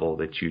skill level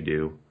that you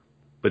do,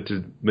 but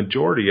the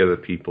majority of the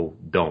people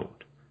don't.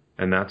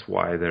 And that's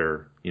why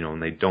they're,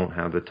 and they don't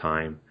have the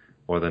time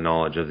or the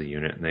knowledge of the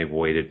unit, and they've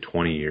waited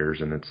 20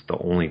 years, and it's the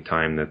only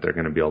time that they're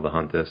going to be able to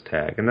hunt this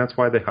tag, and that's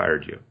why they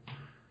hired you,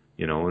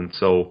 And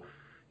so,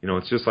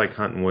 it's just like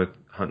hunting with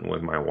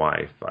my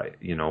wife,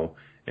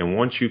 and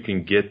once you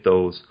can get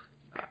those,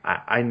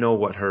 I know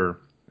what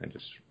I'm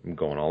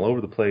going all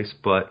over the place,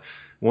 but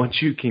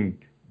once you can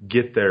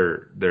get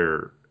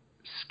their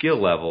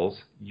skill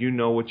levels,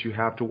 what you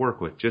have to work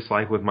with. Just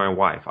like with my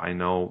wife, I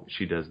know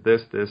she does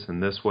this,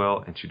 and this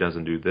well, and she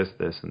doesn't do this,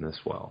 and this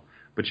well.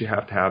 But you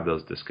have to have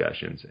those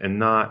discussions, and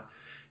not,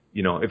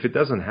 if it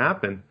doesn't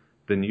happen,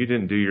 then you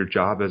didn't do your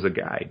job as a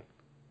guide.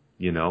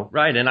 you know?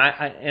 Right. And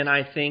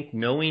I think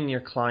knowing your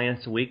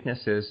client's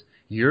weaknesses,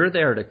 you're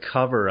there to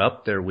cover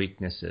up their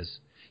weaknesses.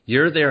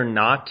 You're there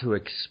not to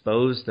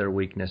expose their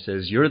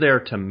weaknesses. You're there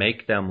to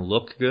make them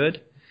look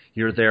good.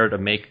 You're there to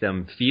make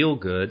them feel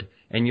good,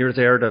 and you're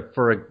there to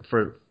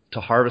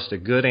harvest a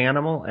good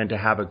animal and to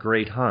have a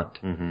great hunt.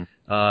 Mm-hmm.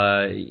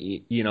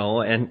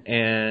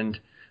 And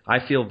I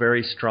feel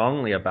very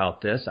strongly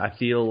about this. I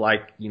feel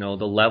like, the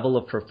level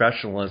of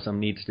professionalism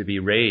needs to be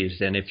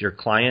raised. And if your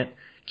client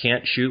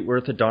can't shoot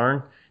worth a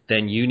darn,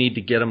 then you need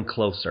to get them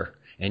closer.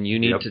 And you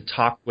need to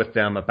talk with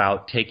them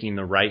about taking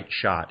the right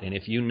shot. And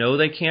if you know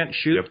they can't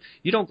shoot,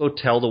 you don't go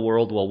tell the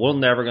world, well, we're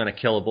never going to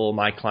kill a bull.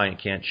 My client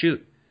can't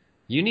shoot.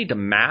 You need to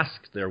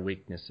mask their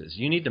weaknesses.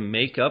 You need to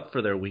make up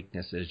for their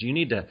weaknesses. You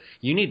need to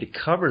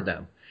cover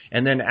them.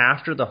 And then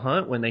after the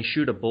hunt, when they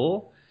shoot a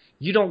bull,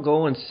 you don't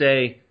go and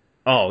say,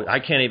 oh, I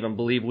can't even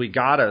believe we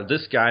got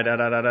this guy,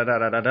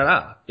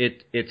 da-da-da-da-da-da-da-da.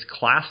 It's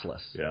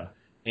classless. Yeah.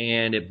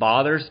 And it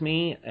bothers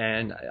me,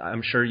 and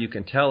I'm sure you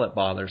can tell it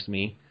bothers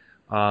me.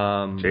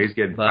 Jay's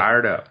getting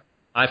fired up.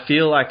 I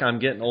feel like I'm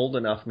getting old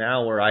enough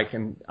now where I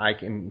can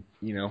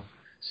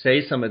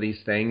say some of these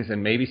things,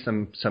 and maybe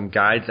some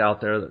guides out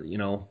there,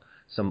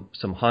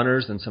 some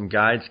hunters and some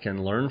guides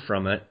can learn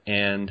from it.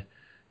 And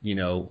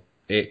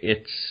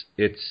it's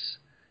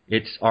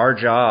our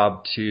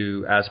job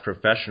to, as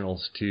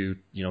professionals, to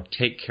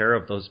take care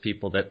of those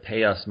people that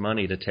pay us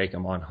money to take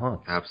them on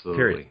hunts. Absolutely.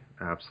 Period.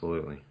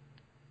 Absolutely.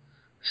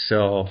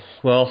 So,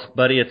 well,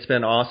 buddy, it's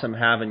been awesome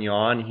having you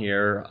on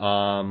here.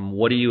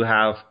 What do you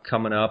have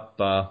coming up?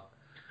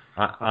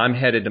 I'm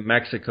headed to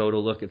Mexico to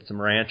look at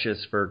some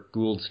ranches for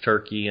Gould's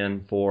turkey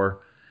and for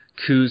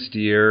Coues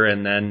deer,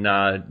 and then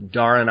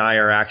Dara and I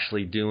are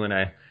actually doing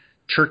a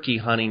turkey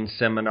hunting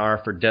seminar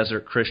for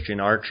Desert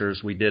Christian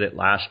Archers. We did it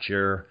last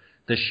year.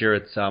 This year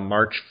it's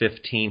March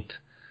 15th.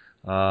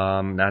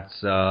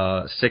 That's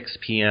 6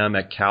 p.m.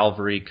 at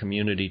Calvary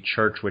Community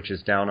Church, which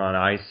is down on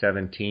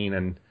I-17,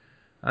 and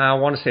I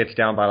want to say it's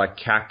down by like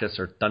Cactus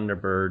or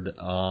Thunderbird.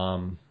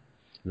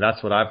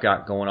 That's what I've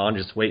got going on,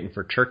 just waiting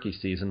for turkey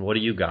season. What do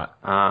you got?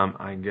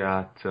 I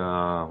got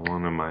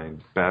one of my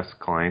best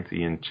clients,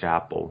 Ian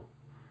Chappell,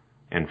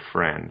 and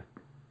friend.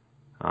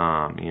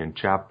 Ian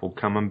Chappell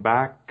coming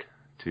back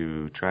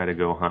to try to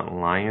go hunt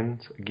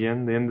lions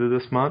again the end of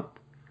this month.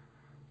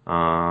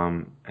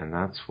 And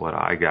that's what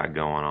I got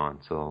going on.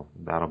 So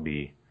that'll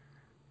be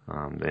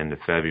the end of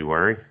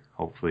February.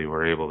 Hopefully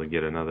we're able to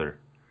get another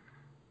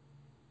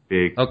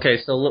big... Okay,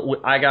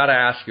 so I got to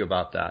ask you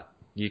about that.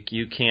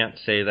 You can't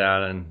say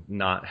that and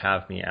not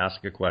have me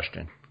ask a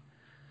question.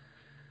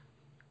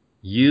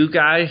 You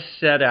guys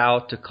set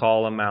out to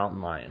call a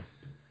mountain lion.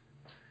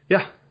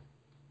 Yeah.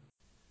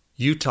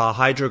 Utah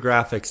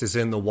Hydrographics is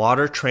in the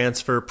water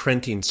transfer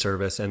printing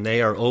service, and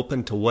they are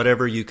open to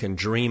whatever you can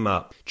dream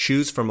up.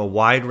 Choose from a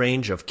wide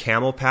range of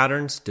camo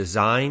patterns,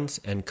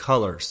 designs, and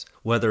colors.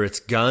 Whether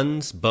it's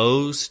guns,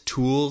 bows,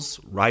 tools,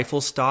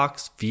 rifle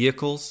stocks,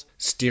 vehicles,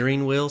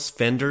 steering wheels,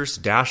 fenders,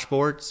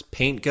 dashboards,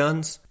 paint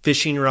guns,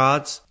 fishing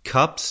rods,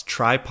 cups,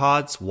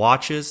 tripods,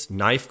 watches,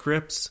 knife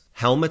grips,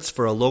 helmets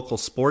for a local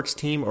sports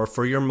team or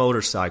for your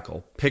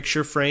motorcycle,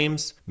 picture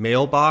frames,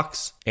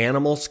 mailbox,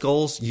 animal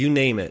skulls, you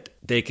name it,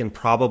 they can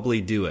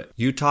probably do it.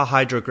 Utah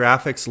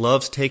Hydrographics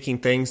loves taking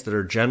things that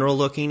are general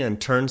looking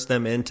and turns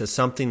them into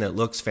something that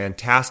looks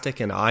fantastic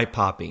and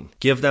eye-popping.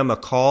 Give them a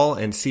call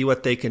and see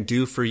what they can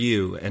do for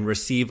you and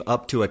receive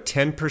up to a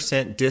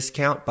 10%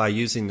 discount by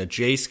using the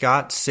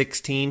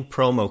JScott16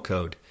 promo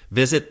code.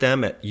 Visit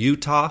them at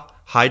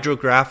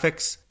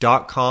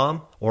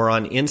utahhydrographics.com or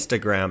on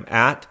Instagram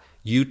at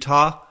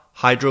Utah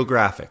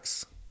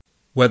Hydrographics.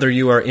 Whether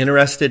you are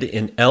interested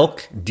in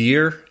elk,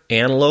 deer,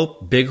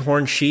 antelope,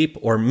 bighorn sheep,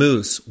 or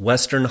moose,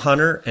 Western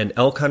Hunter and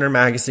Elk Hunter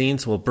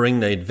magazines will bring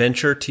the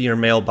adventure to your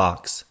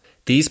mailbox.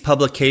 These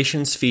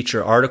publications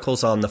feature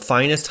articles on the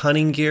finest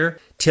hunting gear,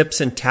 tips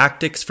and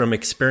tactics from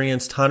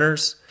experienced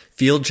hunters,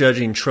 field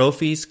judging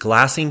trophies,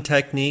 glassing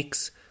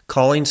techniques,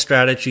 calling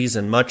strategies,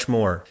 and much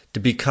more. To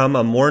become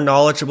a more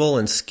knowledgeable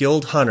and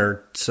skilled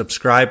hunter,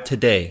 subscribe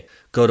today.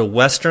 Go to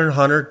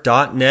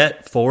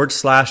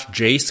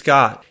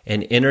westernhunter.net/JScott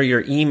and enter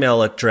your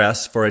email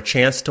address for a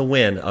chance to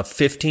win a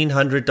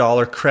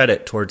 $1,500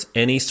 credit towards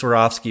any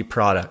Swarovski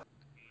product.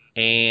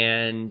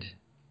 And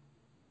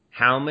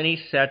how many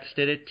sets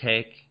did it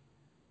take?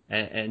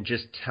 And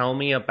just tell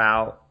me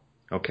about...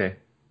 Okay.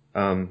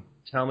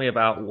 Tell me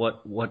about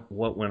what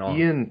went on.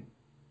 Ian,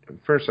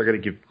 first I got to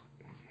give,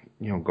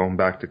 going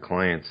back to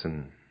clients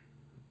and,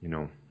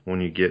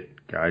 when you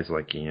get guys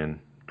like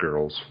Ian,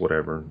 girls,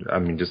 whatever, I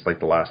mean, just like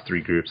the last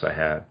 3 groups I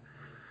had,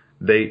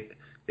 they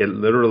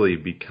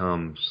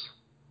become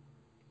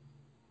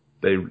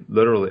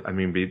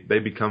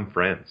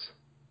friends.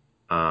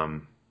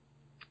 And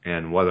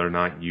whether or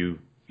not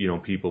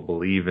people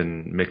believe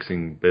in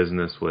mixing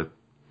business with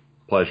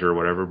pleasure or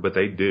whatever, but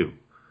they do.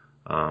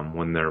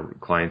 When they're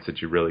clients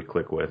that you really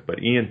click with.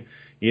 But Ian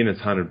has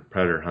hunted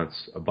predator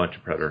hunts, a bunch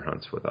of predator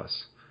hunts with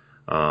us,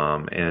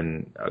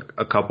 and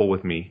a couple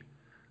with me.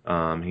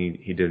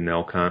 He did an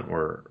elk hunt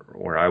where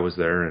I was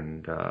there,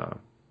 and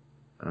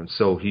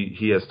So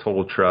he has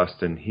total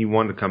trust, and he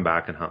wanted to come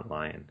back and hunt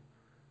lion.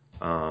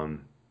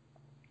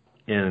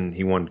 And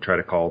he wanted to try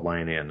to call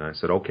lion in. And I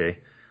said, okay,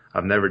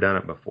 I've never done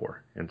it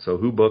before. And so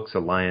who books a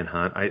lion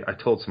hunt? I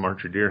told some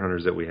archery deer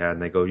hunters that we had,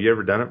 and they go, you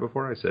ever done it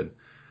before? I said,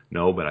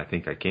 no, but I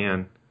think I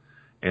can.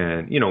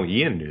 And,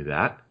 Ian knew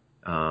that.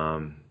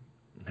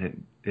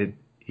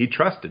 He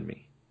trusted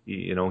me.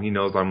 He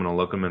knows I'm going to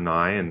look him in the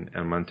eye and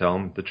I'm going to tell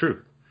him the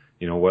truth.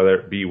 Whether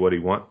it be what he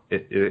wants,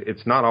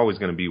 it's not always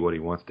going to be what he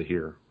wants to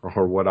hear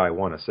or what I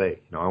want to say.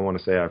 I want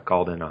to say I've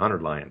called in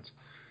 100 lions,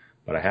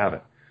 but I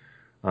haven't.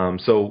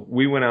 So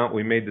we went out,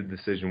 we made the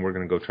decision we're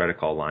going to go try to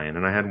call lion.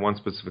 And I had one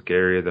specific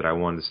area that I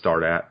wanted to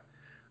start at,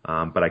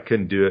 but I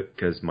couldn't do it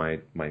because my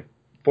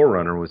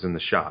 4Runner was in the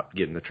shop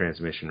getting the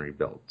transmission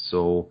rebuilt.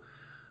 So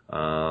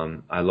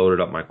I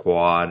loaded up my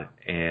quad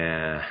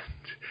and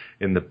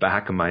in the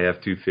back of my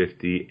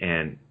F-250,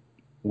 and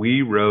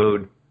we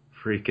rode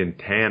freaking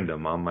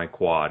tandem on my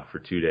quad for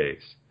 2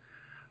 days.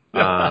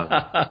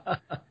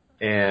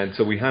 And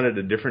so we hunted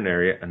a different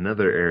area,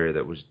 another area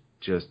that was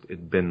just,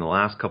 it'd been the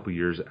last couple of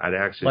years, I'd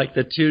actually... Like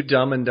the two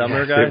Dumb and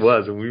Dumber guys? It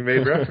was, and we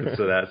made reference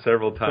to that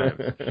several times.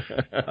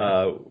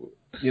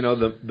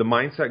 The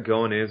mindset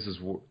going is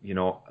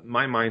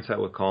my mindset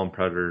with calling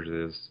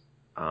predators is,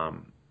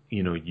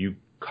 you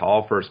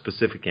call for a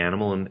specific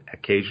animal, and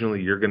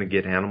occasionally you're going to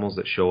get animals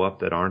that show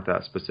up that aren't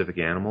that specific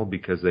animal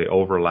because they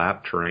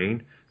overlap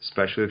terrain,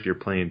 especially if you're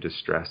playing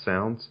distress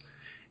sounds.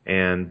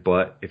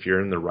 But if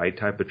you're in the right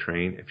type of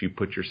terrain, if you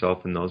put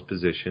yourself in those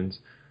positions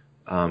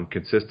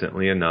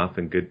consistently enough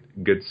and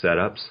good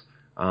setups,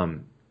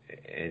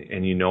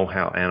 and you know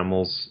how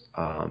animals,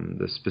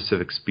 the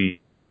specific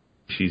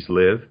species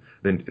live,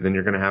 then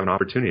you're going to have an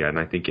opportunity. And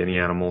I think any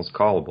animal is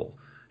callable.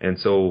 And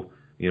so,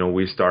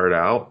 we started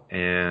out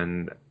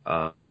and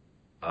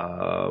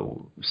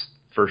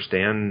first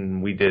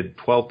stand, we did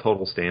 12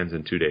 total stands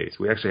in 2 days.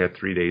 We actually had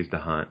 3 days to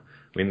hunt.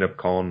 We ended up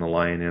calling the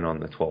lion in on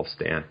the 12th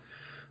stand.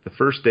 The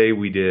first day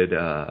we did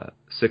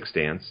 6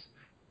 stands.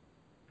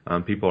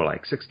 People are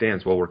like, 6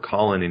 stands? Well, we're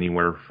calling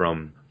anywhere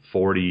from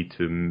 40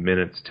 to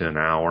minutes to an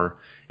hour,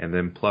 and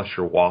then plus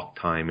your walk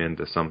time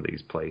into some of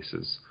these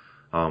places.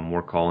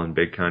 We're calling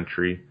big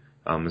country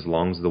as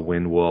long as the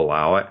wind will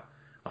allow it.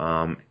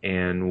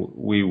 And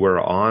we were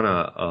on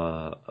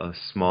a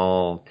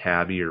small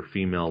tabby or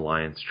female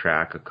lion's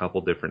track a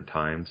couple different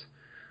times,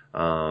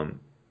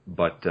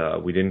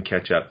 but we didn't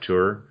catch up to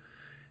her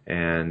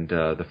and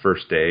the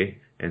first day,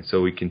 and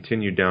so we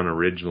continued down a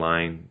ridge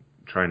line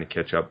trying to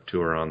catch up to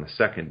her on the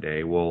second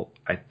day. Well,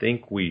 I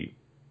think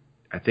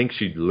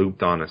she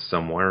looped on us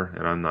somewhere,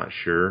 and I'm not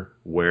sure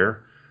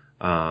where,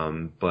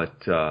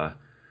 but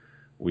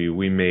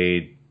we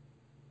made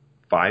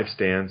 5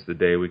 stands the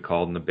day we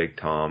called in the Big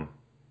Tom.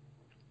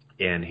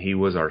 And he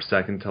was our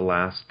second to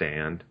last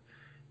stand,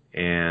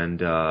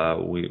 and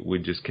we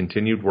just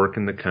continued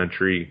working the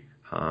country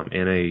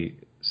in a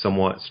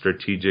somewhat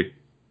strategic,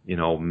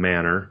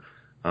 manner,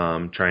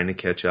 trying to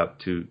catch up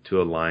to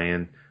a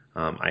lion.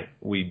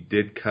 We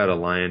did cut a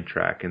lion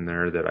track in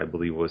there that I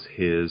believe was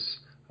his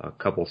a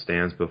couple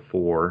stands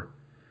before,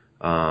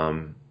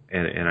 and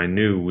I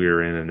knew we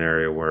were in an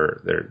area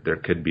where there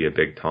could be a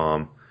Big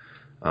Tom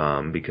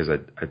because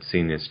I'd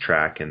seen his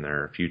track in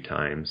there a few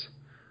times.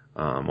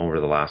 Over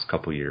the last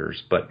couple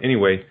years. But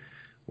anyway,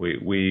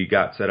 we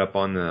got set up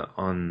on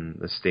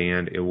the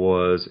stand. It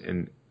was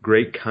in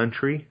great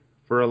country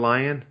for a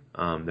lion.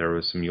 There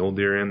was some mule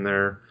deer in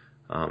there.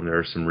 There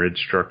was some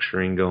ridge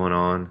structuring going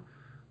on.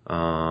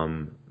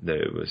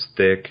 It was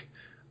thick.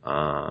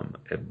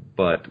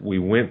 But we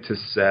went to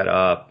set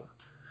up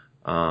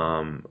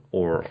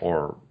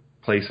or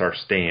place our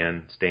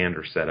stand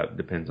or setup,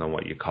 depends on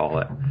what you call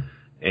it.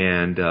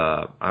 And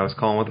I was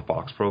calling with a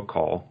Fox Pro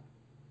call.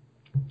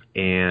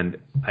 And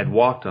I'd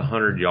walked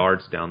 100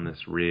 yards down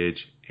this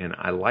ridge, and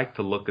I like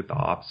to look at the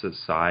opposite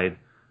side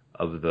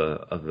of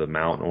the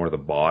mountain or the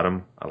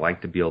bottom. I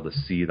like to be able to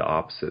see the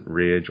opposite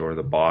ridge or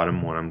the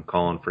bottom when I'm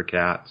calling for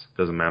cats.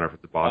 Doesn't matter if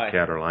it's a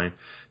bobcat or lion,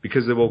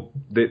 because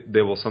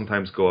they will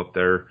sometimes go up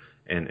there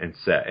and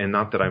set. And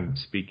not that I'm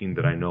speaking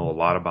that I know a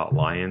lot about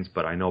lions,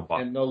 but I know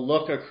and they'll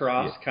look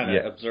across, kind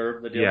of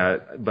observe the deal. Yeah,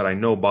 but I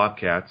know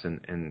bobcats,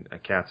 and a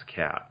cat's a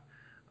cat.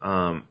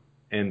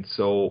 And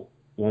so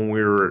when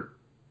we were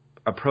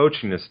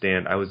approaching the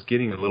stand, I was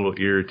getting a little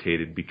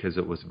irritated because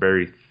it was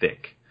very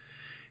thick.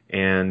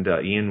 And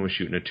Ian was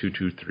shooting a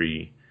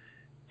 .223,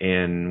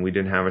 and we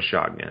didn't have a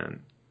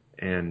shotgun.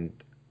 And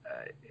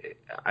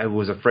I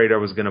was afraid I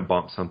was going to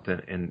bump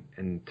something.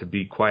 And to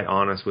be quite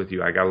honest with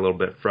you, I got a little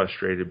bit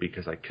frustrated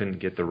because I couldn't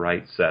get the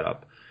right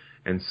setup.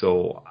 And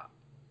so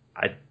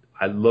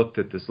I looked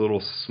at this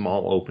little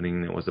small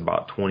opening that was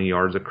about 20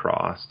 yards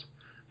across,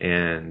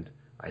 and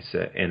I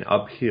said, and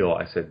uphill,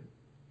 I said,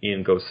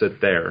 Ian, go sit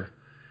there.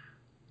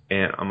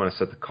 And I'm going to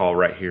set the call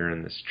right here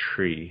in this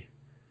tree.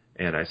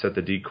 And I set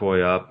the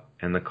decoy up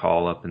and the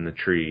call up in the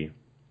tree.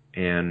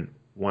 And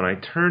when I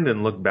turned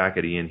and looked back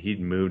at Ian,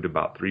 he'd moved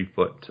about 3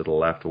 foot to the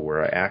left of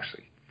where I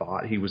actually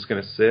thought he was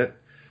going to sit.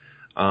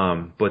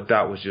 But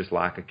that was just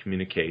lack of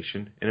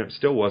communication. And it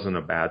still wasn't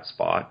a bad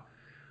spot.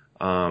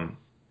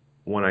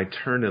 when I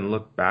turned and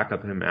looked back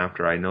up at him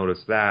after I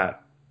noticed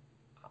that,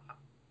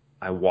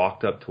 I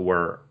walked up to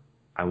where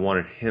I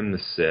wanted him to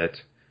sit,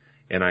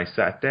 and I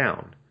sat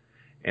down.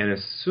 And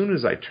as soon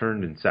as I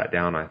turned and sat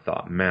down, I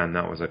thought, man,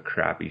 that was a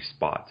crappy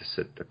spot to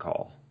sit the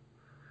call,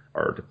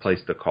 or to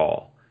place the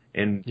call.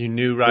 And you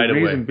knew right away.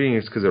 The reason being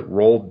is because it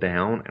rolled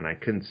down, and I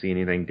couldn't see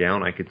anything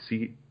down. I could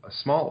see a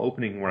small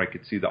opening where I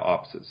could see the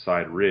opposite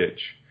side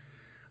ridge.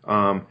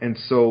 And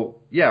so,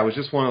 yeah, it was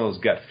just one of those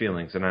gut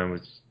feelings, and I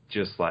was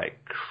just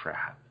like,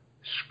 crap,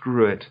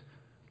 screw it,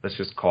 let's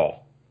just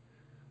call.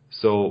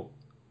 So,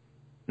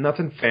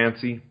 nothing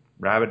fancy,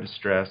 rabid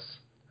distress.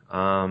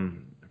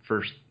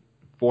 First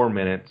 4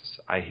 minutes,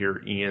 I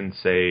hear Ian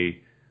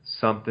say,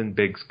 something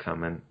big's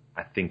coming,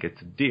 I think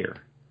it's a deer.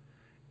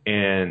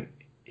 And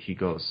he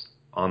goes,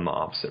 on the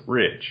opposite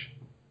ridge.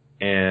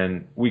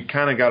 And we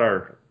kind of got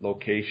our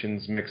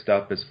locations mixed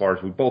up as far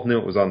as we both knew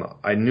it was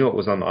I knew it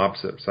was on the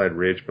opposite side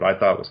ridge, but I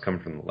thought it was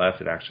coming from the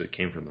left. It actually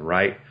came from the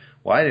right.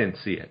 Well, I didn't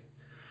see it.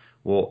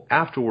 Well,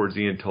 afterwards,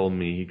 Ian told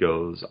me, he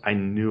goes, I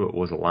knew it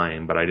was a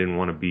lion, but I didn't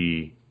want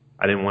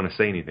to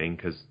say anything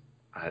because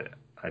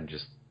I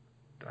just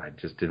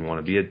didn't want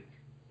to be a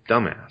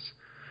dumbass.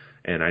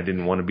 And I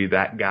didn't want to be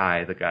that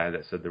guy, the guy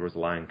that said there was a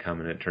lion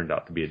coming and it turned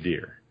out to be a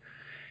deer.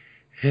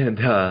 And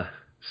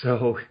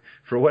so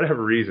for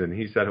whatever reason,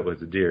 he said it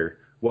was a deer.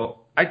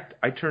 Well,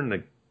 I turned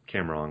the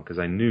camera on because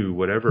I knew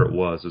whatever it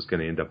was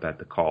going to end up at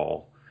the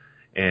call.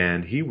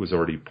 And he was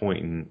already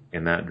pointing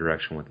in that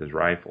direction with his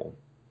rifle.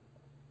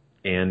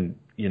 And,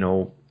 you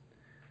know,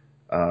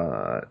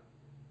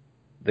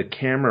 the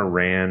camera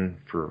ran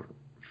for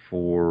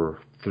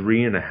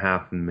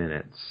 3.5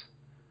 minutes.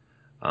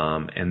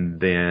 And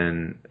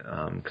then,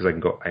 because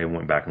I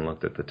went back and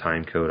looked at the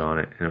time code on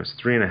it, and it was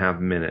 3.5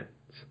 minutes.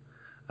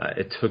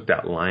 It took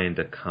that lion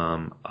to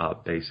come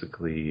up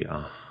basically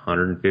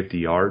 150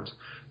 yards.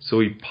 So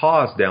he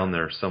paused down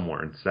there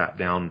somewhere and sat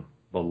down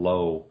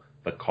below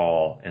the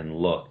call and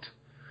looked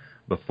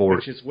before.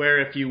 Which is where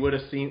if you'd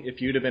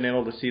have been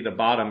able to see the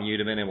bottom, you'd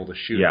have been able to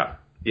shoot. Yeah.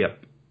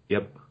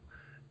 Yep.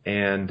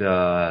 And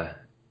I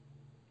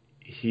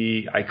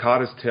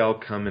caught his tail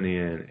coming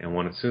in,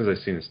 and as soon as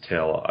I seen his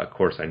tail, of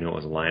course I knew it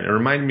was a lion. It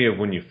reminded me of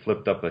when you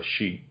flipped up a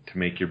sheet to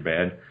make your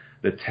bed.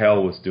 The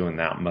tail was doing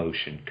that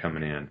motion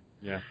coming in.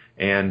 Yeah.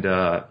 And,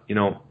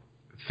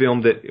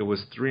 filmed it. It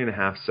was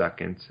 3.5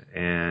 seconds.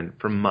 And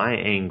from my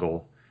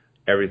angle,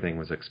 everything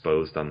was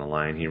exposed on the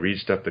line. He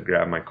reached up to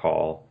grab my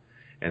call,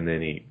 and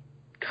then he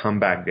come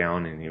back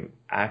down, and he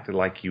acted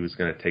like he was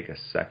going to take a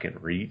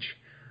second reach.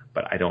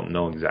 But I don't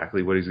know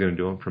exactly what he's going to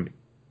do.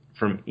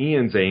 From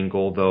Ian's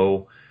angle,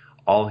 though,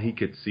 all he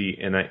could see,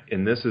 and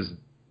this is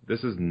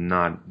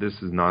not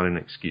an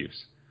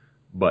excuse,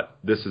 but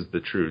this is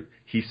the truth.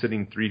 He's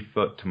sitting 3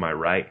 foot to my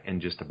right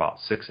and just about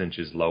 6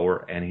 inches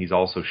lower, and he's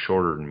also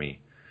shorter than me.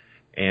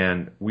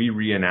 And we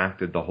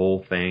reenacted the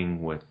whole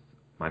thing with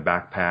my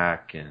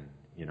backpack and,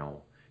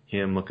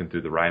 him looking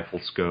through the rifle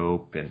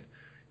scope, and,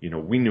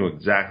 we knew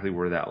exactly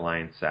where that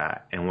lion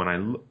sat. And when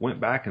I went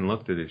back and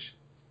looked at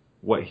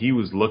what he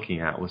was looking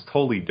at was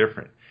totally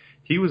different.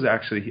 He was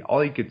actually,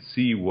 all he could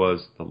see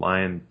was the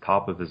lion,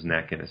 top of his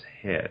neck and his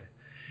head.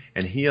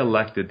 And he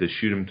elected to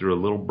shoot him through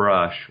a little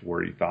brush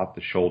where he thought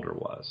the shoulder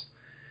was.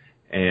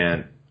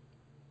 And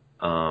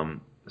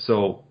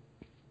so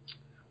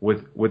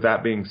with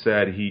that being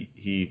said,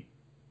 he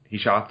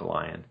shot the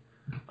lion.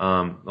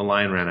 The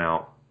lion ran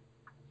out,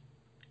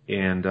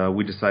 and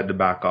we decided to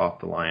back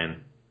off the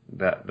lion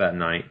that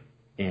night.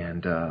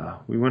 And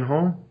we went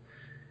home,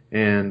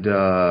 and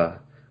I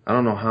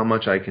don't know how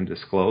much I can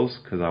disclose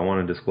because I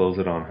want to disclose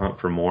it on Hunt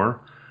for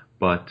More.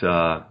 But,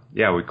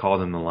 we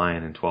called him the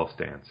lion in 12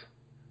 stands.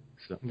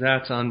 So,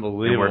 that's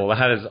unbelievable.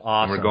 That is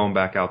awesome. We're going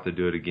back out to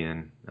do it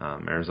again.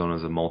 Arizona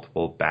is a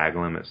multiple bag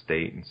limit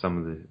state in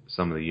some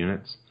of the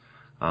units.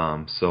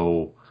 And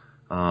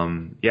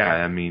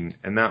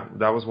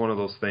that was one of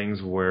those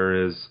things.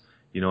 Whereas,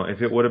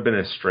 if it would have been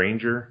a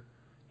stranger,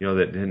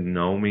 that didn't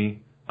know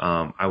me,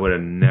 I would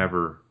have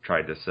never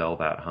tried to sell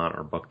that hunt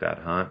or book that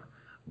hunt.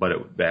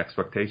 But the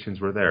expectations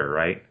were there,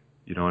 right?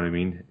 You know what I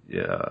mean?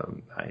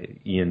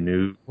 Ian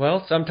knew.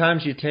 Well,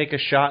 sometimes you take a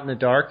shot in the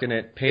dark and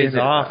it pays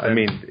off.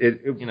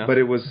 But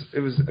it was.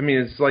 I mean,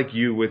 it's like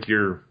you with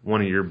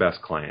one of your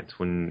best clients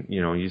when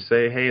you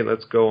say, "Hey,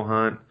 let's go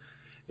hunt,"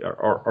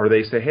 or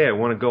they say, "Hey, I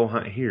want to go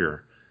hunt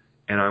here,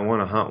 and I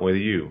want to hunt with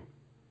you,"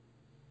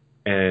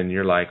 and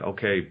you're like,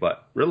 "Okay,"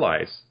 but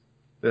realize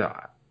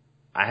that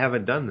I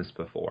haven't done this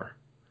before,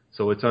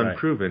 so it's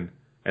unproven, right.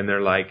 And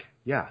they're like,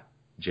 "Yeah,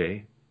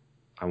 Jay,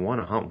 I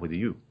want to hunt with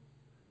you."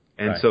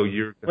 And right. So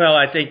Well,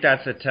 I think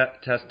that's a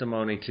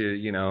testimony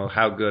to,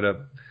 how good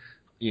a,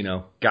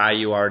 guy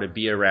you are to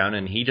be around,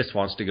 and he just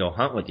wants to go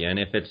hunt with you. And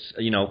if it's,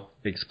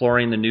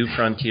 exploring the new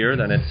frontier,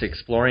 then it's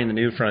exploring the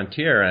new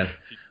frontier. And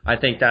I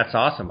think that's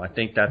awesome. I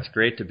think that's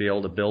great to be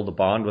able to build a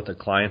bond with a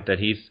client that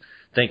he's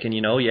thinking,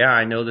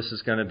 I know this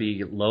is going to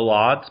be low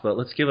odds, but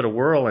let's give it a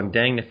whirl, and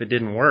dang if it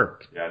didn't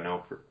work. Yeah,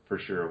 no, for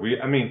sure.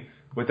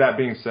 With that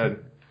being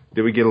said,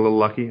 did we get a little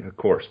lucky? Of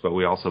course, but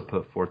we also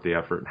put forth the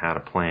effort and had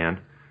a plan.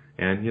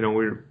 And,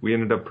 we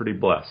ended up pretty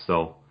blessed.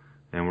 So,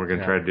 and we're going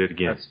to try to do it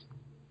again.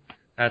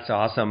 That's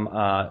awesome.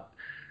 A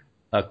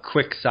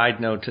quick side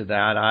note to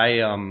that,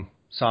 I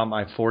saw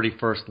my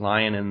 41st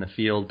lion in the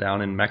field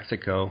down in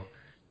Mexico,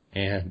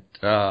 and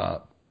I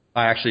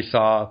actually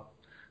saw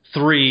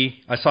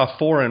 3. I saw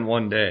 4 in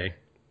one day.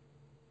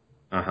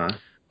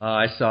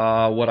 I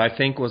saw what I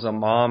think was a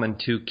mom and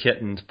 2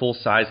 kittens,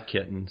 full-size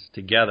kittens,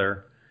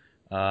 together,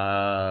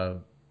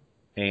 and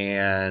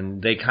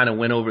they kind of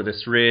went over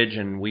this ridge,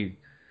 and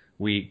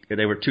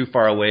they were too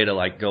far away to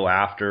like go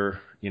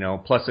after,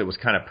 plus it was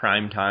kind of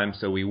prime time,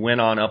 so we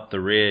went on up the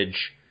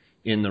ridge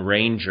in the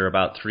Ranger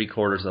about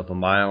 3/4 of a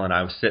mile, and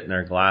I was sitting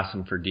there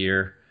glassing for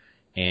deer,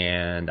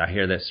 and I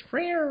hear this,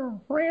 rear,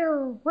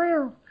 rear,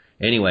 rear.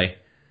 Anyway,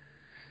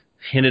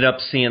 ended up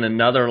seeing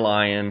another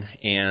lion,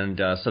 and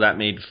so that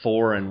made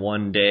 4 in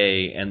one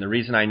day, and the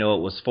reason I know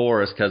it was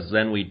 4 is because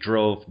then we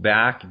drove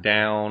back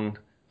down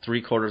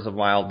 3/4 of a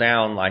mile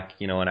down,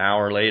 an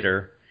hour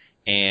later,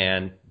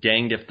 and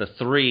danged if the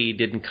 3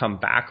 didn't come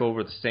back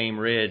over the same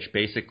ridge,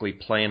 basically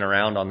playing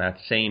around on that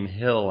same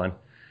hill. And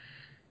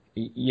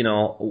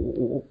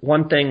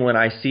one thing when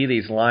I see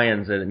these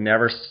lions, that it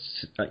never,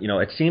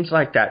 it seems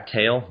like that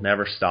tail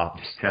never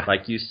stops.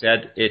 Like you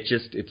said,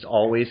 it's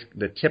always,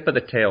 the tip of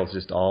the tail is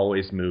just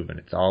always moving.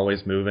 It's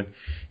always moving.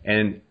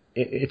 And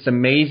it's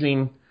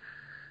amazing.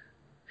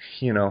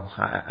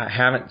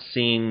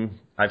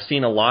 I've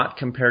seen a lot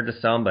compared to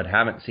some, but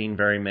haven't seen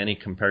very many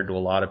compared to a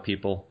lot of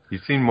people.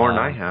 You've seen more than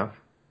I have.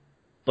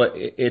 But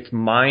it's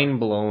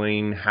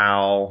mind-blowing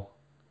how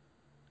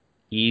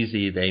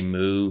easy they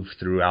move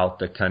throughout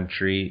the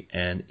country,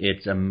 and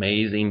it's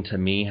amazing to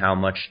me how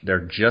much they're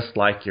just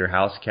like your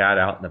house cat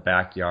out in the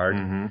backyard.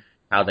 Mm-hmm.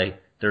 How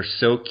they're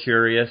so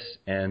curious,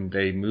 and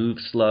they move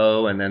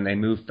slow, and then they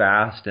move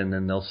fast, and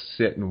then they'll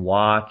sit and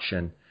watch,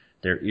 and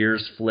their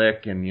ears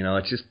flick, and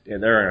it's just,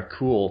 they're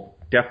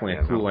definitely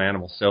a cool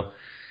animal. So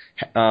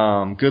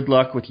good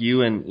luck with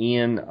you and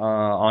Ian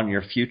on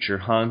your future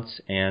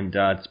hunts, and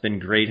it's been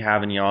great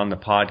having you on the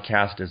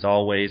podcast as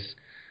always.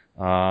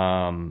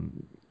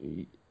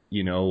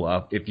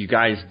 If you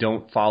guys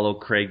don't follow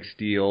Craig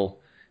Steele,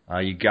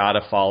 you got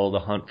to follow the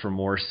Hunt for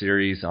More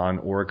series on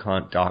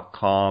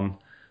orghunt.com.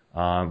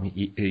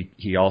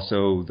 He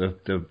also,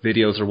 the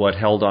videos are what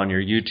held on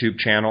your YouTube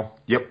channel.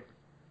 Yep.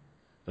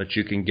 But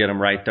you can get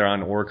them right there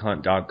on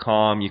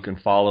orghunt.com. You can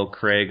follow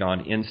Craig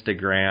on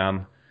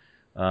Instagram.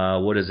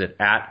 What is it?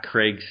 @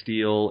 Craig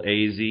Steele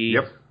AZ.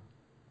 Yep.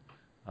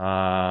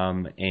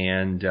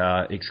 And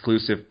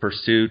Exclusive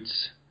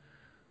Pursuits.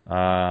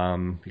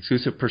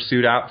 Exclusive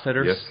Pursuit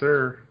Outfitters. Yes,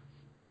 sir.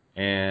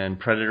 And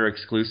Predator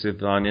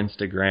Exclusive on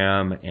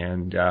Instagram.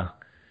 And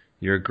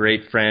you're a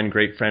great friend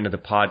of the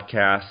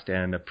podcast,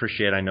 and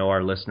appreciate, I know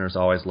our listeners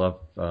always love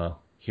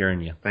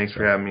hearing you. Thanks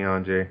for having me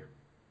on, Jay.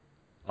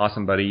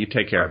 Awesome, buddy. You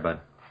take care. All right,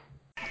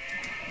 bud.